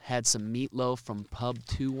 a.m. Had some meatloaf from Pub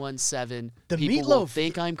 217. The People will meatloaf-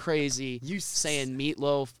 think I'm crazy You s- saying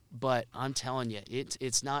meatloaf, but I'm telling you,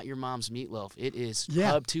 it's not your mom's meatloaf. It is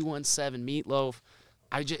Yeah. Pub 217 meatloaf.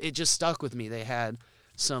 It just stuck with me. They had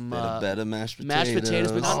some They had a bed of mashed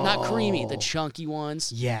potatoes, but not creamy. The Oh. chunky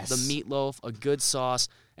ones. Yes. The meatloaf, a good sauce,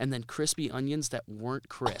 and then crispy onions that weren't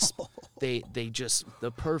crisp. They just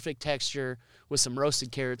the perfect texture with some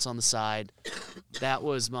roasted carrots on the side. That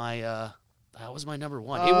was my number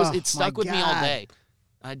 1. Oh, It stuck my with me all God. day.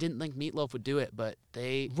 I didn't think meatloaf would do it, but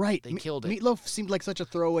they Right. killed it. Meatloaf seemed like such a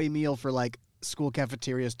throwaway meal for like school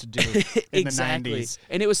cafeterias to do in Exactly. the 90s.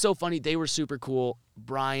 And it was so funny. They were super cool.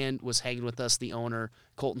 Brian was hanging with us, the owner.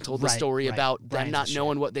 Colton told the Right, story right. about them Brian's not the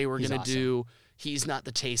knowing shit. what they were He's going to awesome. do. He's not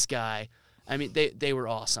the taste guy. I mean, they were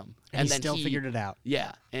awesome. And he then still figured it out.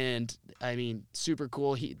 Yeah, and I mean, super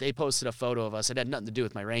cool. They posted a photo of us. It had nothing to do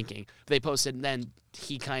with my ranking. They posted, and then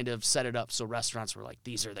he kind of set it up so restaurants were like,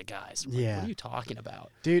 "These are the guys." I'm like, Yeah. what are you talking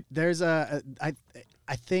about? Dude, there's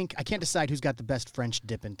I think I can't decide who's got the best French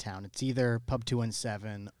dip in town. It's either Pub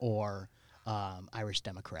 217 or Irish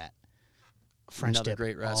Democrat. French Another dip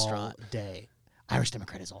great restaurant. all day. Irish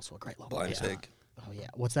Democrat is also a great local Blind restaurant. pig. Oh yeah,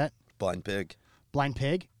 what's that? Blind pig. Blind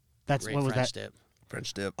Pig? That's Great what was French that? dip.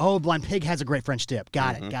 French dip. Oh, Blind Pig has a great French dip.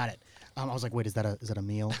 Got Mm-hmm. it, got it. I was like, wait, is that a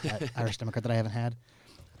meal at Irish Democrat that I haven't had?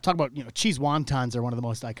 Talk about cheese wontons are one of the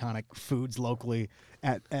most iconic foods locally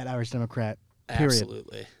at Irish Democrat. Period.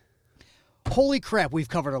 Absolutely. Holy crap, we've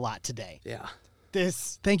covered a lot today. Yeah.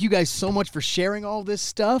 Thank you guys so much for sharing all this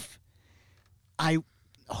stuff. I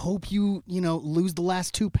hope you lose the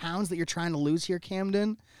last 2 pounds that you're trying to lose here,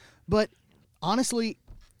 Camden. But honestly,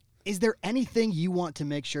 is there anything you want to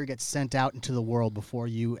make sure gets sent out into the world before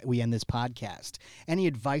we end this podcast? Any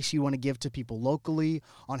advice you want to give to people locally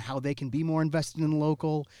on how they can be more invested in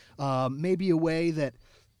local? Maybe a way that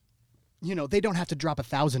they don't have to drop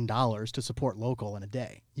 $1,000 to support local in a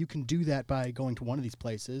day. You can do that by going to one of these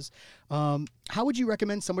places. How would you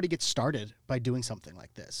recommend somebody get started by doing something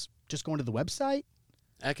like this? Just going to the website?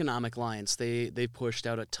 Economic Alliance, they've pushed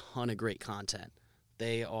out a ton of great content.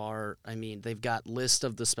 They've got list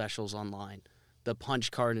of the specials online, the punch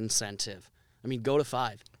card incentive. I mean, go to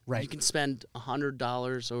 5. Right. You can spend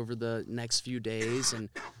 $100 over the next few days and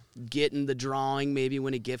get in the drawing, maybe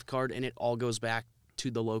win a gift card, and it all goes back to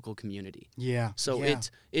the local community. Yeah. So yeah.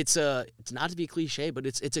 it's not to be cliche, but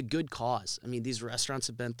it's a good cause. I mean, these restaurants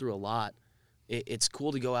have been through a lot. It's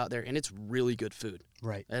cool to go out there, and it's really good food.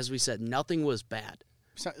 Right. As we said, nothing was bad.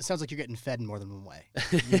 It sounds like you're getting fed in more than one way.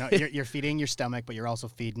 You're feeding your stomach, but you're also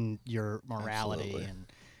feeding your morality, Absolutely.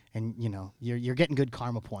 and you're getting good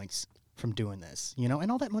karma points from doing this.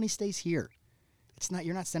 And all that money stays here.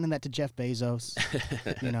 You're not sending that to Jeff Bezos.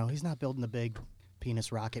 He's not building a big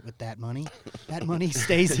penis rocket with that money. That money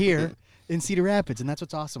stays here in Cedar Rapids, and that's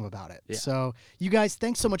what's awesome about it. Yeah. So, you guys,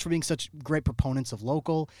 thanks so much for being such great proponents of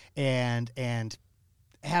local and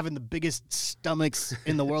having the biggest stomachs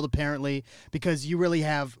in the world, apparently, because you really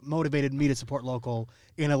have motivated me to support local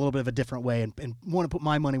in a little bit of a different way and want to put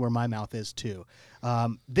my money where my mouth is, too.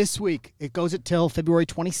 This week, it goes until February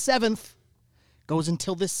 27th. Goes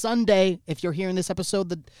until this Sunday. If you're hearing this episode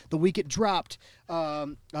the week it dropped,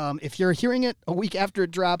 if you're hearing it a week after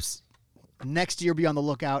it drops, next year be on the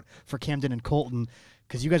lookout for Camden and Colton,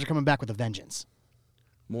 because you guys are coming back with a vengeance.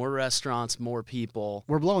 more restaurants, more people.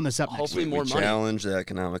 We're blowing this up next Hopefully week. more we money. challenged the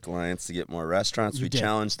Economic Alliance to get more restaurants. You We did.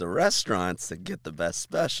 challenged the restaurants to get the best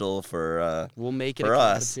special for We'll make it for a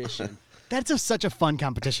us. competition. That's such a fun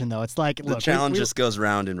competition, though. It's like, The look, challenge we- just goes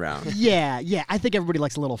round and round. Yeah. I think everybody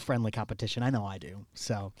likes a little friendly competition. I know I do.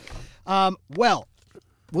 So, well,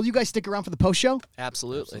 will you guys stick around for the post show?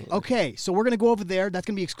 Absolutely. Okay, so we're going to go over there. That's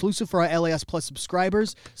going to be exclusive for our LAS Plus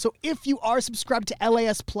subscribers. So if you are subscribed to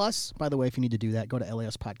LAS Plus, by the way, if you need to do that, go to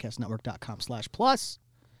laspodcastnetwork.com/plus.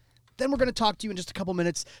 Then we're going to talk to you in just a couple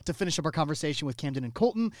minutes to finish up our conversation with Camden and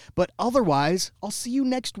Colton. But otherwise, I'll see you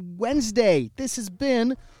next Wednesday. This has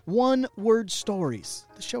been One Word Stories,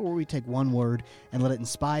 the show where we take one word and let it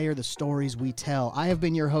inspire the stories we tell. I have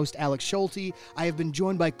been your host, Alex Schulte. I have been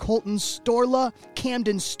joined by Colton Storla,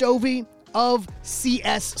 Camden Stovey of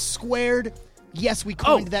CS Squared. Yes, we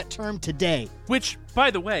coined that term today. Which, by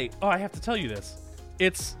the way, I have to tell you this.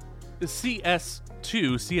 It's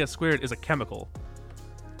CS2, CS squared is a chemical.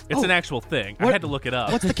 It's an actual thing. I had to look it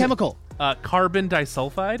up. What's the chemical? Carbon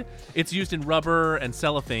disulfide. It's used in rubber and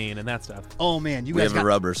cellophane and that stuff. Oh, man, you We guys have a got...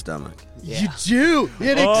 rubber stomach. You do.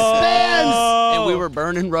 It expands. And we were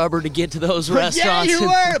burning rubber to get to those Yeah, restaurants. you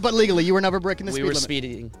were. But legally, you were never breaking the We speed were limit.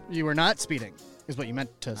 speeding. You were not speeding, is what you meant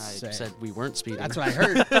to I say. said we weren't speeding. That's what I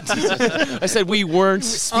heard. I said we weren't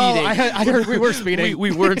speeding. Oh, I heard we were speeding.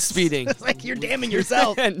 We weren't speeding. It's like you're damning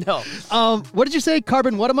yourself. No. What did you say?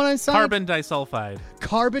 Carbon what am I saying? Carbon disulfide.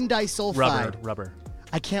 Carbon disulfide. Rubber.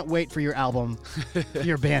 I can't wait for your album,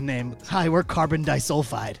 your band name. Hi, we're Carbon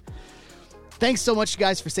Disulfide. Thanks so much,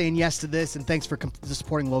 guys, for saying yes to this, and thanks for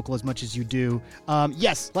supporting local as much as you do.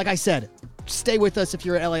 Yes, like I said, stay with us if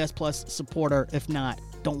you're an LAS Plus supporter. If not,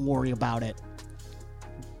 don't worry about it.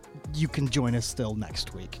 You can join us still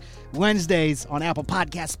next week. Wednesdays on Apple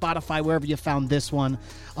Podcasts, Spotify, wherever you found this one.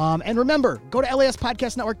 And remember, go to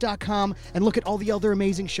laspodcastnetwork.com and look at all the other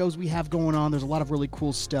amazing shows we have going on. There's a lot of really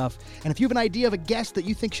cool stuff. And if you have an idea of a guest that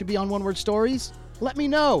you think should be on One Word Stories, let me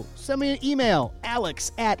know. Send me an email,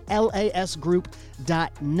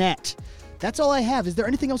 alex@lasgroup.net. That's all I have. Is there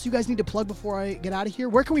anything else you guys need to plug before I get out of here?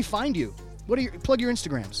 Where can we find you? Plug your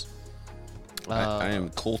Instagrams. I am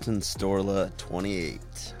Colton Storla 28.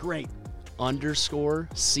 Great. _CMDN_.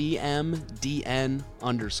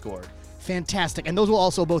 Fantastic. And those will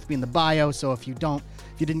also both be in the bio, so if you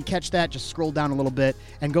didn't catch that, just scroll down a little bit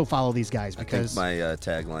and go follow these guys I think because my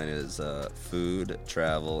tagline is food,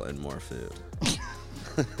 travel, and more food.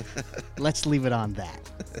 let's leave it on that.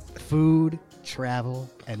 Food, travel,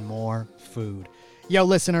 and more food. Yo,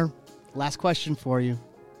 listener, last question for you.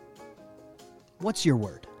 What's your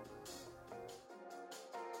word?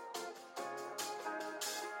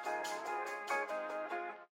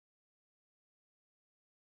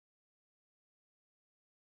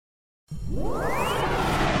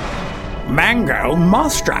 Mango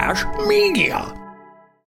Mustache Media.